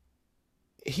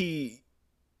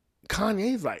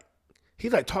Kanye's like,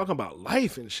 he's like talking about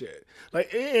life and shit.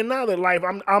 Like, and now that life,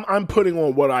 I'm putting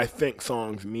on what I think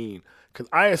songs mean. Because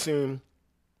I assume,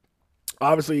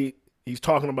 obviously, he's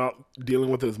talking about dealing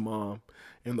with his mom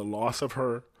and the loss of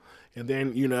her. And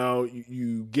then, you know,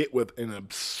 you get with an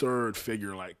absurd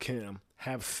figure like Kim,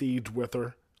 have siege with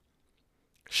her.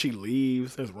 She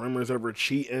leaves. There's rumors of her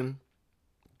cheating.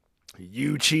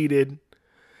 You cheated.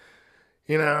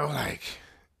 You know, like,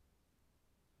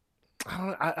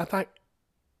 I thought,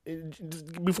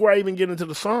 before I even get into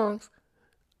the songs,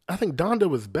 I think Donda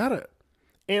was better.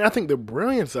 And I think the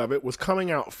brilliance of it was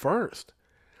coming out first.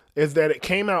 Is that it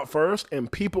came out first and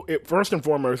it first and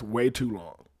foremost, way too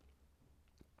long.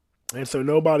 And so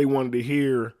nobody wanted to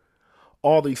hear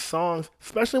all these songs,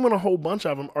 especially when a whole bunch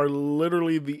of them are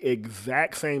literally the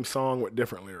exact same song with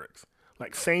different lyrics.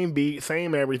 Like same beat,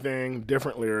 same everything,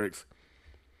 different lyrics.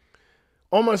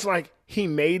 Almost like he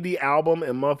made the album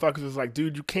and motherfuckers was like,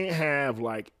 dude, you can't have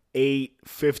like 8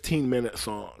 15-minute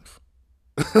songs.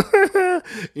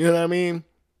 You know what I mean?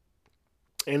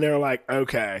 And they're like,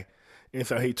 okay. And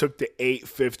so he took the 8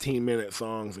 15-minute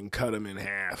songs and cut them in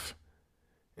half.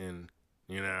 And,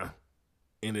 you know,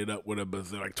 ended up with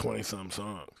like 20-some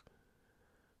songs.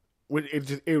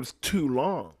 It was too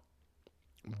long.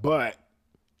 But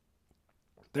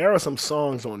there are some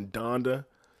songs on Donda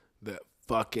that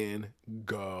fucking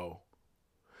go.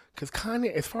 Because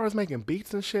Kanye, as far as making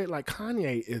beats and shit, like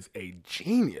Kanye is a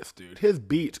genius, dude. His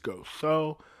beats go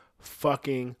so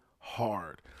fucking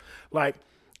hard. Like,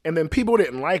 and then people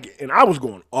didn't like it, and I was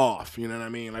going off, you know what I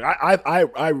mean? Like,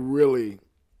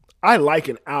 I like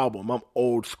an album. I'm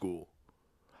old school.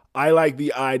 I like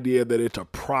the idea that it's a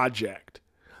project,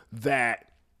 that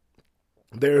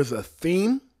there's a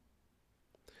theme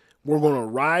we're going to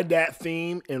ride that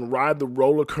theme and ride the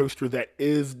roller coaster that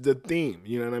is the theme.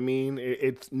 You know what I mean?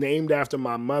 It's named after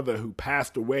my mother, who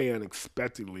passed away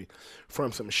unexpectedly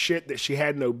from some shit that she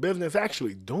had no business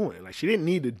actually doing. Like, she didn't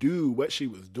need to do what she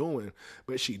was doing,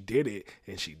 but she did it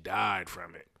and she died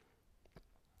from it.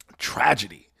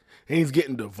 Tragedy. And he's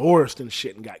getting divorced and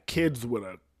shit and got kids with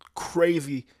a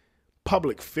crazy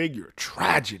public figure.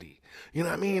 Tragedy. You know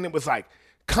what I mean? It was like,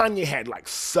 Kanye had like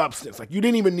substance. Like, you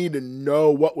didn't even need to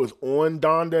know what was on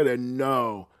Donda to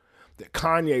know that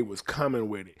Kanye was coming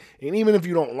with it. And even if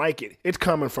you don't like it, it's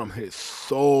coming from his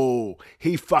soul.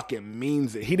 He fucking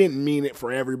means it. He didn't mean it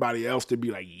for everybody else to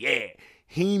be like, yeah.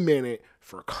 He meant it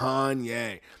for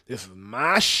Kanye. This is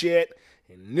my shit,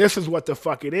 and this is what the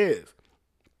fuck it is.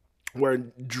 Where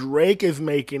Drake is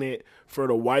making it for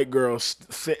the white girl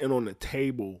sitting on the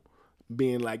table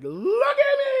being like, look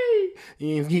at me.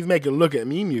 He's making look at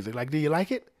me music. Like, do you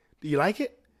like it? Do you like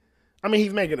it? I mean,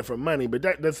 he's making it for money, but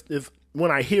that's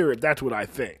when I hear it, that's what I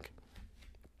think.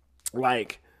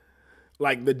 Like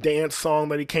the dance song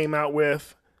that he came out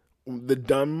with, the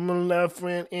dumb left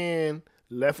went in,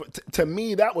 to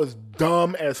me, that was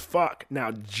dumb as fuck.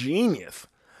 Now, genius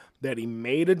that he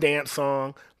made a dance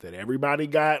song that everybody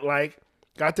got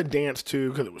to dance to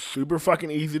because it was super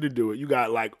fucking easy to do it. You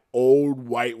got like old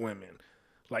white women,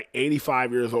 like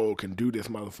 85 years old, can do this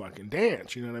motherfucking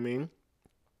dance. You know what I mean?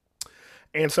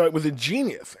 And so it was a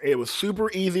genius. It was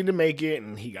super easy to make it,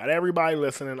 and he got everybody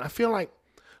listening. I feel like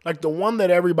the one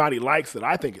that everybody likes that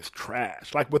I think is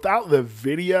trash. Like, without the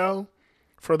video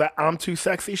for that I'm Too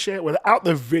Sexy shit, without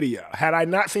the video, had I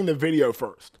not seen the video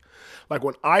first, like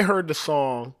when I heard the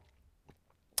song,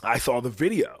 I saw the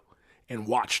video and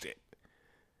watched it.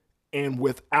 And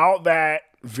without that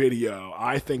video,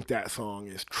 I think that song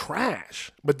is trash.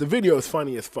 But the video is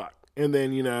funny as fuck. And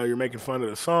then, you know, you're making fun of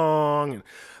the song, and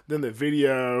then the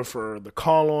video for the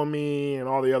Call on Me and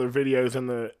all the other videos in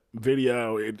the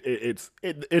video,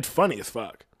 it's funny as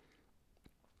fuck.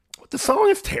 But the song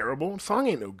is terrible. The song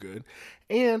ain't no good.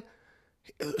 And,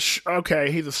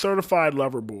 okay, he's a certified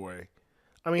lover boy.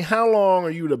 I mean, how long are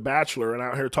you the bachelor and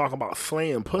out here talking about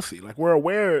slaying pussy? Like, we're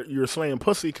aware you're slaying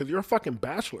pussy because you're a fucking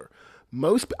bachelor.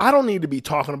 I don't need to be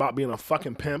talking about being a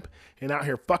fucking pimp and out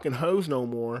here fucking hoes no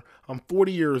more. I'm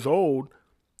 40 years old.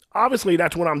 Obviously,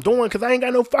 that's what I'm doing because I ain't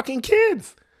got no fucking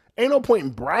kids. Ain't no point in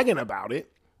bragging about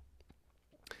it.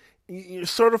 You're a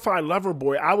certified lover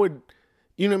boy. I would,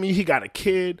 you know what I mean? He got a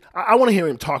kid. I want to hear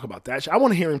him talk about that shit. I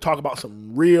want to hear him talk about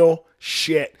some real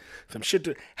shit. Some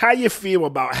shit. How you feel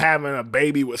about having a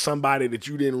baby with somebody that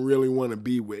you didn't really want to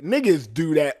be with? Niggas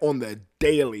do that on the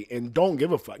daily and don't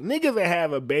give a fuck. Niggas that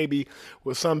have a baby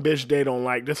with some bitch they don't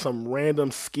like, just some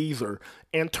random skeezer,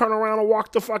 and turn around and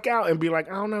walk the fuck out and be like,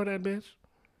 I don't know that bitch.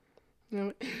 You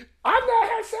know, I've not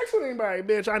had sex with anybody,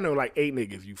 bitch. I know like 8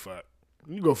 niggas you fuck.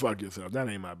 You go fuck yourself. That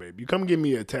ain't my baby. You come give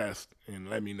me a test and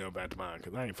let me know if that's mine,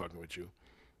 because I ain't fucking with you.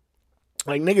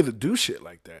 Like, niggas that do shit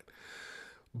like that.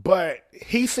 But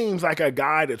he seems like a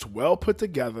guy that's well put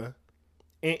together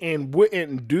and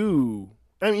wouldn't do.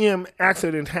 I mean,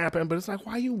 accidents happen, but it's like,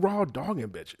 why you raw dogging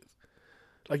bitches?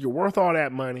 Like, you're worth all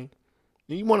that money.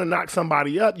 You want to knock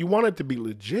somebody up. You want it to be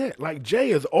legit. Like,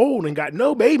 Jay is old and got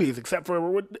no babies except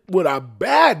for with a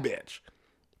bad bitch.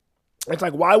 It's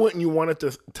like, why wouldn't you want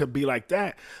it to be like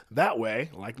that? That way,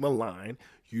 like the line,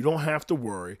 you don't have to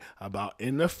worry about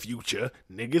in the future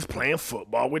niggas playing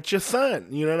football with your son.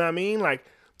 You know what I mean? Like,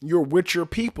 you're with your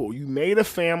people. You made a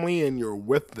family and you're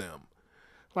with them.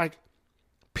 Like,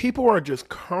 people are just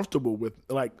comfortable with,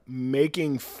 like,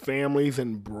 making families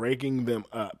and breaking them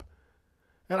up.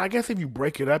 And I guess if you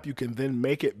break it up, you can then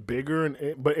make it bigger,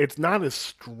 but it's not as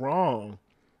strong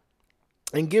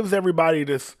and gives everybody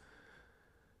this.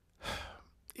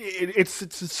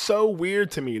 It's so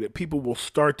weird to me that people will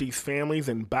start these families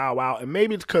and bow out. And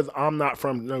maybe it's because I'm not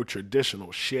from no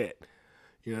traditional shit.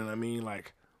 You know what I mean?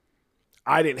 Like,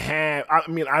 I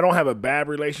don't have a bad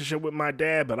relationship with my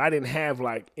dad, but I didn't have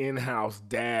like in-house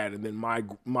dad. And then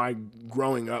my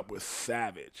growing up was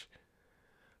savage.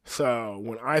 So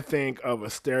when I think of a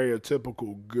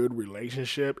stereotypical good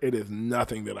relationship, it is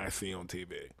nothing that I see on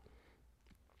TV.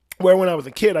 Where when I was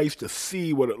a kid, I used to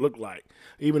see what it looked like.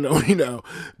 Even though, you know,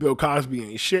 Bill Cosby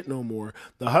ain't shit no more.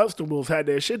 The Huxtables had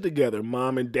their shit together.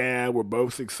 Mom and dad were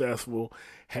both successful,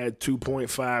 had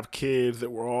 2.5 kids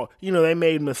that were all, you know, they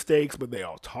made mistakes, but they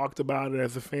all talked about it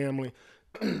as a family.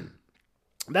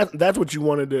 That's what you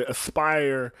wanted to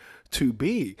aspire to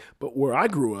be. But where I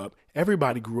grew up,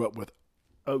 everybody grew up with,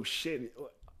 oh shit,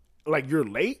 like, you're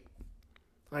late?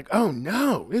 Like, oh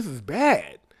no, this is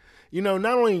bad. You know,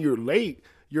 not only you're late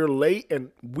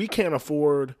and we can't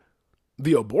afford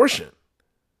the abortion.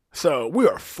 So we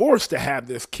are forced to have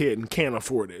this kid and can't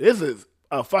afford it. This is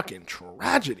a fucking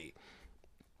tragedy.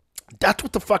 That's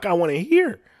what the fuck I want to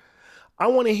hear. I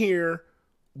want to hear,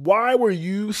 why were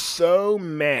you so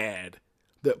mad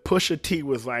that Pusha T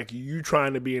was like, you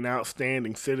trying to be an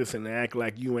outstanding citizen and act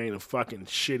like you ain't a fucking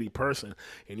shitty person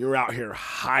and you're out here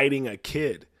hiding a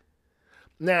kid?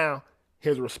 Now,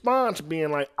 his response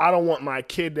being like, I don't want my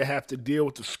kid to have to deal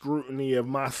with the scrutiny of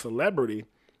my celebrity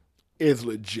is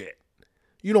legit.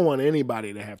 You don't want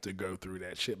anybody to have to go through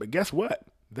that shit. But guess what?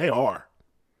 They are.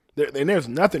 And there's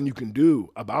nothing you can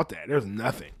do about that. There's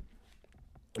nothing.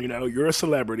 You know, you're a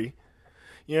celebrity.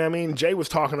 You know what I mean? Jay was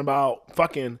talking about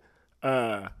fucking,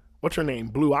 what's her name?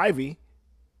 Blue Ivy,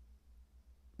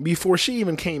 before she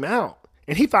even came out.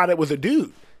 And he thought it was a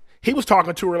dude. He was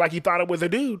talking to her like he thought it was a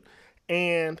dude.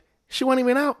 And she wasn't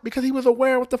even out because he was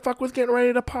aware what the fuck was getting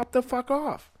ready to pop the fuck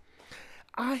off.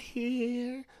 I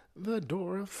hear the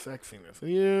door of sexiness.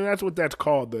 Yeah, that's what that's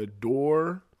called. The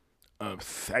door of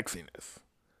sexiness.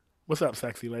 What's up,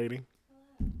 sexy lady?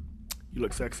 You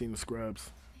look sexy in the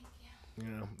scrubs. Thank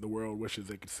you. Yeah, the world wishes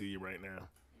they could see you right now.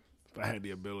 If I had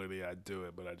the ability, I'd do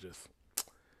it, but I just,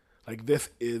 like, this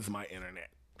is my internet.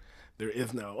 There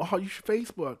is no, oh, you should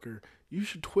Facebook, or you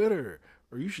should Twitter,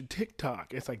 or you should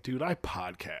TikTok. It's like, dude, I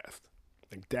podcast.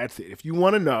 Like, that's it. If you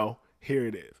want to know, here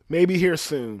it is. Maybe here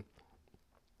soon,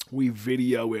 we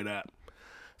video it up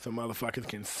so motherfuckers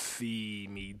can see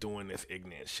me doing this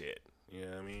ignorant shit. You know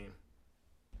what I mean?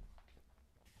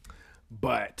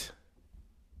 But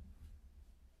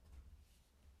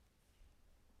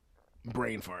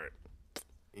brain fart.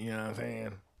 You know what I'm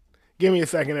saying? Give me a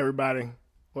second, everybody.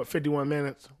 What, 51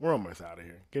 minutes? We're almost out of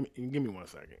here. Give me 1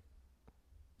 second.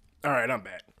 All right, I'm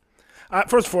back.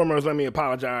 First and foremost, let me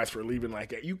apologize for leaving like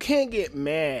that. You can't get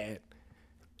mad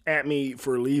at me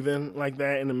for leaving like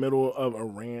that in the middle of a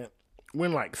rant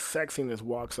when, like, sexiness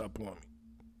walks up on me.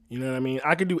 You know what I mean?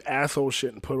 I could do asshole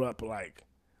shit and put up, like,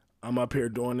 I'm up here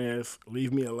doing this,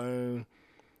 leave me alone,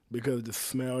 because the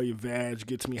smell of your vag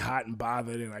gets me hot and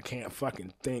bothered and I can't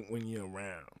fucking think when you're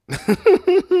around.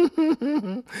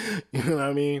 You know what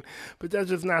I mean? But that's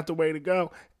just not the way to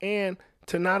go. And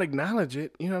to not acknowledge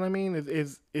it, you know what I mean,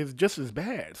 is just as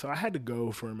bad. So I had to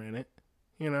go for a minute,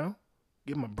 you know,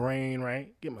 get my brain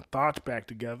right, get my thoughts back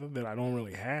together that I don't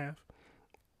really have.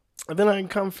 And then I can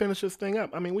come finish this thing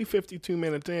up. I mean, we 52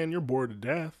 minutes in, you're bored to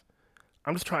death.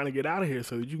 I'm just trying to get out of here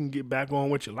so that you can get back on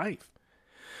with your life.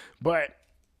 But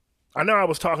I know I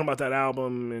was talking about that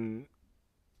album and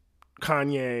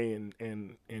Kanye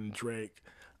and Drake.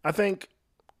 I think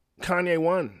Kanye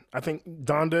won. I think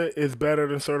Donda is better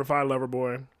than Certified Lover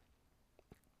Boy.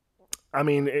 I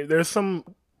mean, there's some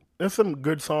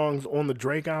good songs on the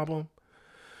Drake album.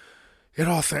 It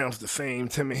all sounds the same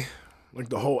to me. Like,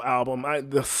 the whole album.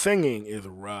 The singing is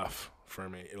rough for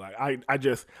me. Like,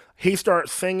 he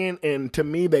starts singing, and to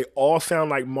me, they all sound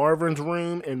like Marvin's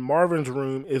Room, and Marvin's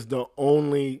Room is the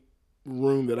only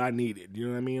room that I needed. You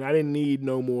know what I mean? I didn't need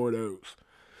no more of those.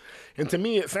 And to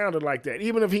me, it sounded like that.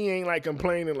 Even if he ain't, like,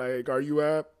 complaining, like, are you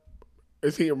up?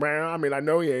 Is he around? I mean, I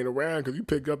know he ain't around because you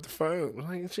picked up the phone.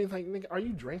 Like, she's like, nigga, are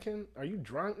you drinking? Are you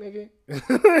drunk, nigga? You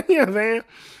know what I'm saying?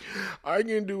 I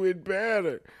can do it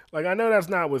better. Like, I know that's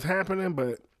not what's happening,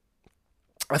 but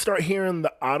I start hearing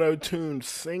the auto-tuned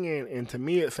singing, and to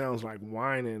me it sounds like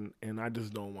whining, and I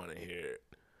just don't want to hear it.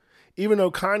 Even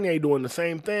though Kanye doing the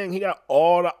same thing, he got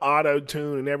all the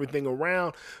auto-tune and everything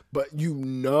around, but you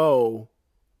know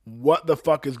what the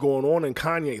fuck is going on in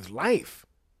Kanye's life.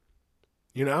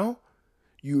 You know?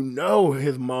 You know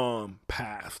his mom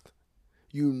passed.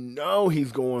 You know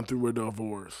he's going through a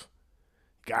divorce.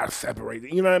 Gotta separate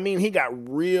it. You know what I mean? He got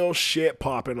real shit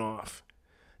popping off.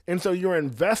 And so you're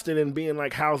invested in being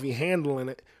like, how's he handling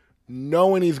it,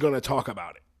 knowing he's going to talk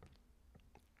about it.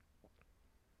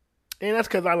 And that's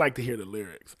because I like to hear the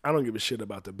lyrics. I don't give a shit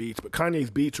about the beats, but Kanye's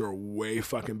beats are way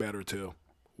fucking better too.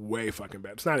 Way fucking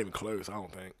better. It's not even close, I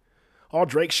don't think. All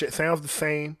Drake shit sounds the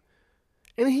same.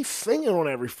 And he's singing on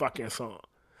every fucking song.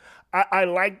 I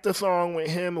like the song with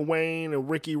him and Wayne and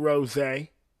Ricky Rose,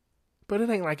 but it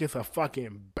ain't like it's a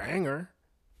fucking banger.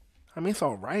 I mean, it's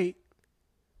all right.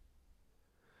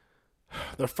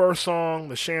 The first song,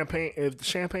 the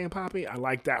Champagne Poppy, I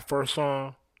like that first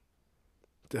song.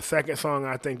 The second song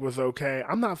I think was okay.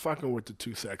 I'm not fucking with the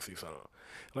Too Sexy song.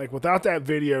 Like, without that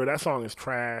video, that song is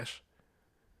trash.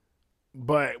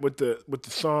 But with the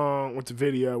song, with the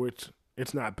video,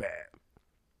 it's not bad.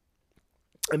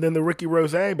 And then the Ricky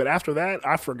Rose, but after that,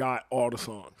 I forgot all the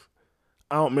songs.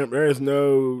 I don't remember. There is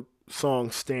no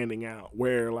song standing out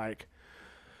where, like,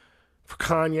 for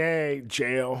Kanye,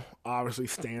 Jail obviously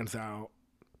stands out.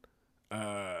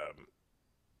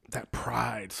 That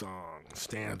Pride song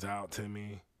stands out to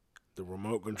me. The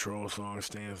Remote Control song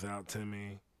stands out to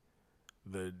me.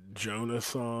 The Jonah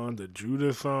song, the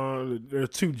Judas song. There's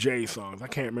two J songs. I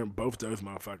can't remember both those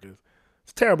motherfuckers.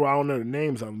 It's terrible. I don't know the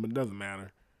names of them, but it doesn't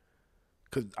matter.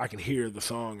 Because I can hear the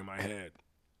song in my head.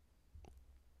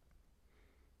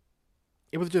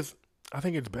 It was just, I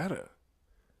think it's better.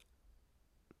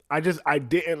 I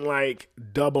didn't like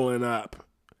doubling up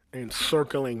and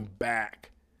circling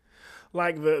back.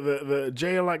 Like the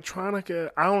J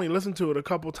Electronica, I only listened to it a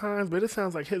couple times, but it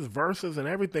sounds like his verses and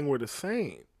everything were the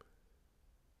same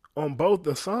on both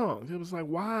the songs. It was like,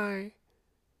 why?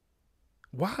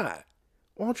 Why?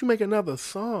 Why don't you make another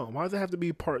song? Why does it have to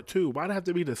be part two? Why does it have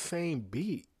to be the same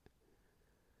beat?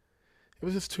 It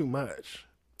was just too much.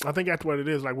 I think that's what it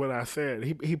is, like what I said.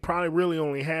 He probably really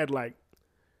only had like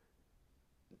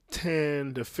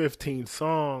 10 to 15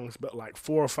 songs, but like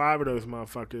 4 or 5 of those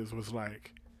motherfuckers was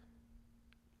like,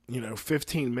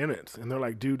 15 minutes. And they're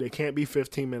like, dude, they can't be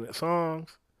 15-minute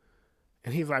songs.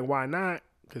 And he's like, why not?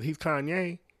 Because he's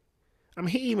Kanye. I mean,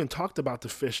 he even talked about the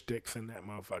fish sticks in that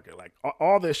motherfucker. Like,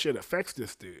 all this shit affects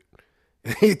this dude.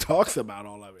 And he talks about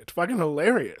all of it. It's fucking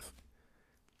hilarious.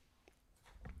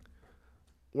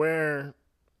 Where,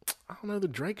 I don't know, the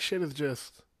Drake shit is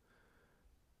just,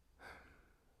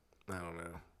 I don't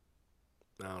know.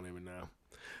 I don't even know.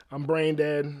 I'm brain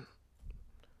dead.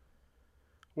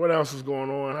 What else is going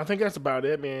on? I think that's about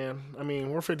it, man. I mean,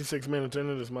 we're 56 minutes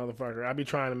into this motherfucker. I be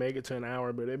trying to make it to an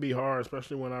hour, but it'd be hard,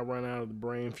 especially when I run out of the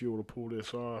brain fuel to pull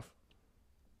this off.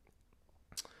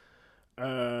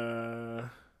 Damn,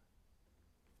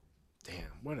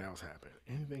 what else happened?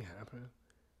 Anything happened?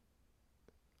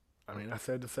 I mean, I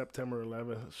said the September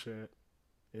 11th shit.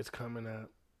 It's coming up.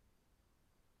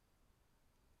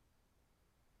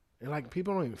 And, like,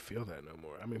 people don't even feel that no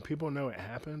more. I mean, people know it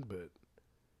happened, but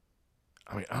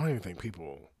I mean, I don't even think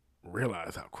people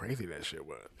realize how crazy that shit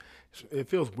was. It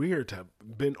feels weird to have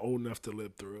been old enough to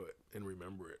live through it and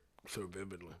remember it so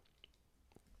vividly.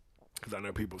 Because I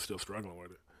know people are still struggling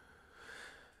with it.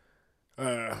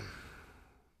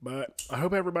 But I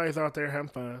hope everybody's out there having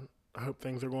fun. I hope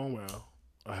things are going well.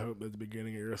 I hope that the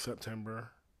beginning of your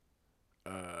September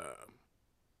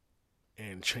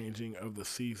and changing of the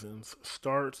seasons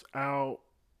starts out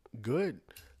good.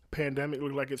 Pandemic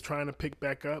looks like it's trying to pick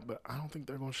back up, but I don't think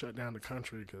they're going to shut down the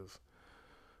country because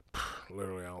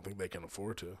literally I don't think they can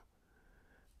afford to.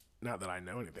 Not that I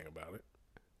know anything about it.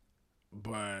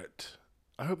 But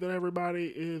I hope that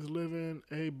everybody is living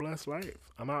a blessed life.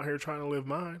 I'm out here trying to live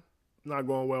mine. Not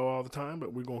going well all the time,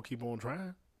 but we're going to keep on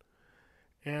trying.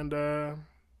 And I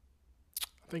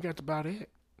think that's about it.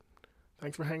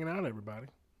 Thanks for hanging out, everybody.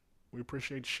 We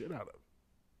appreciate the shit out of it.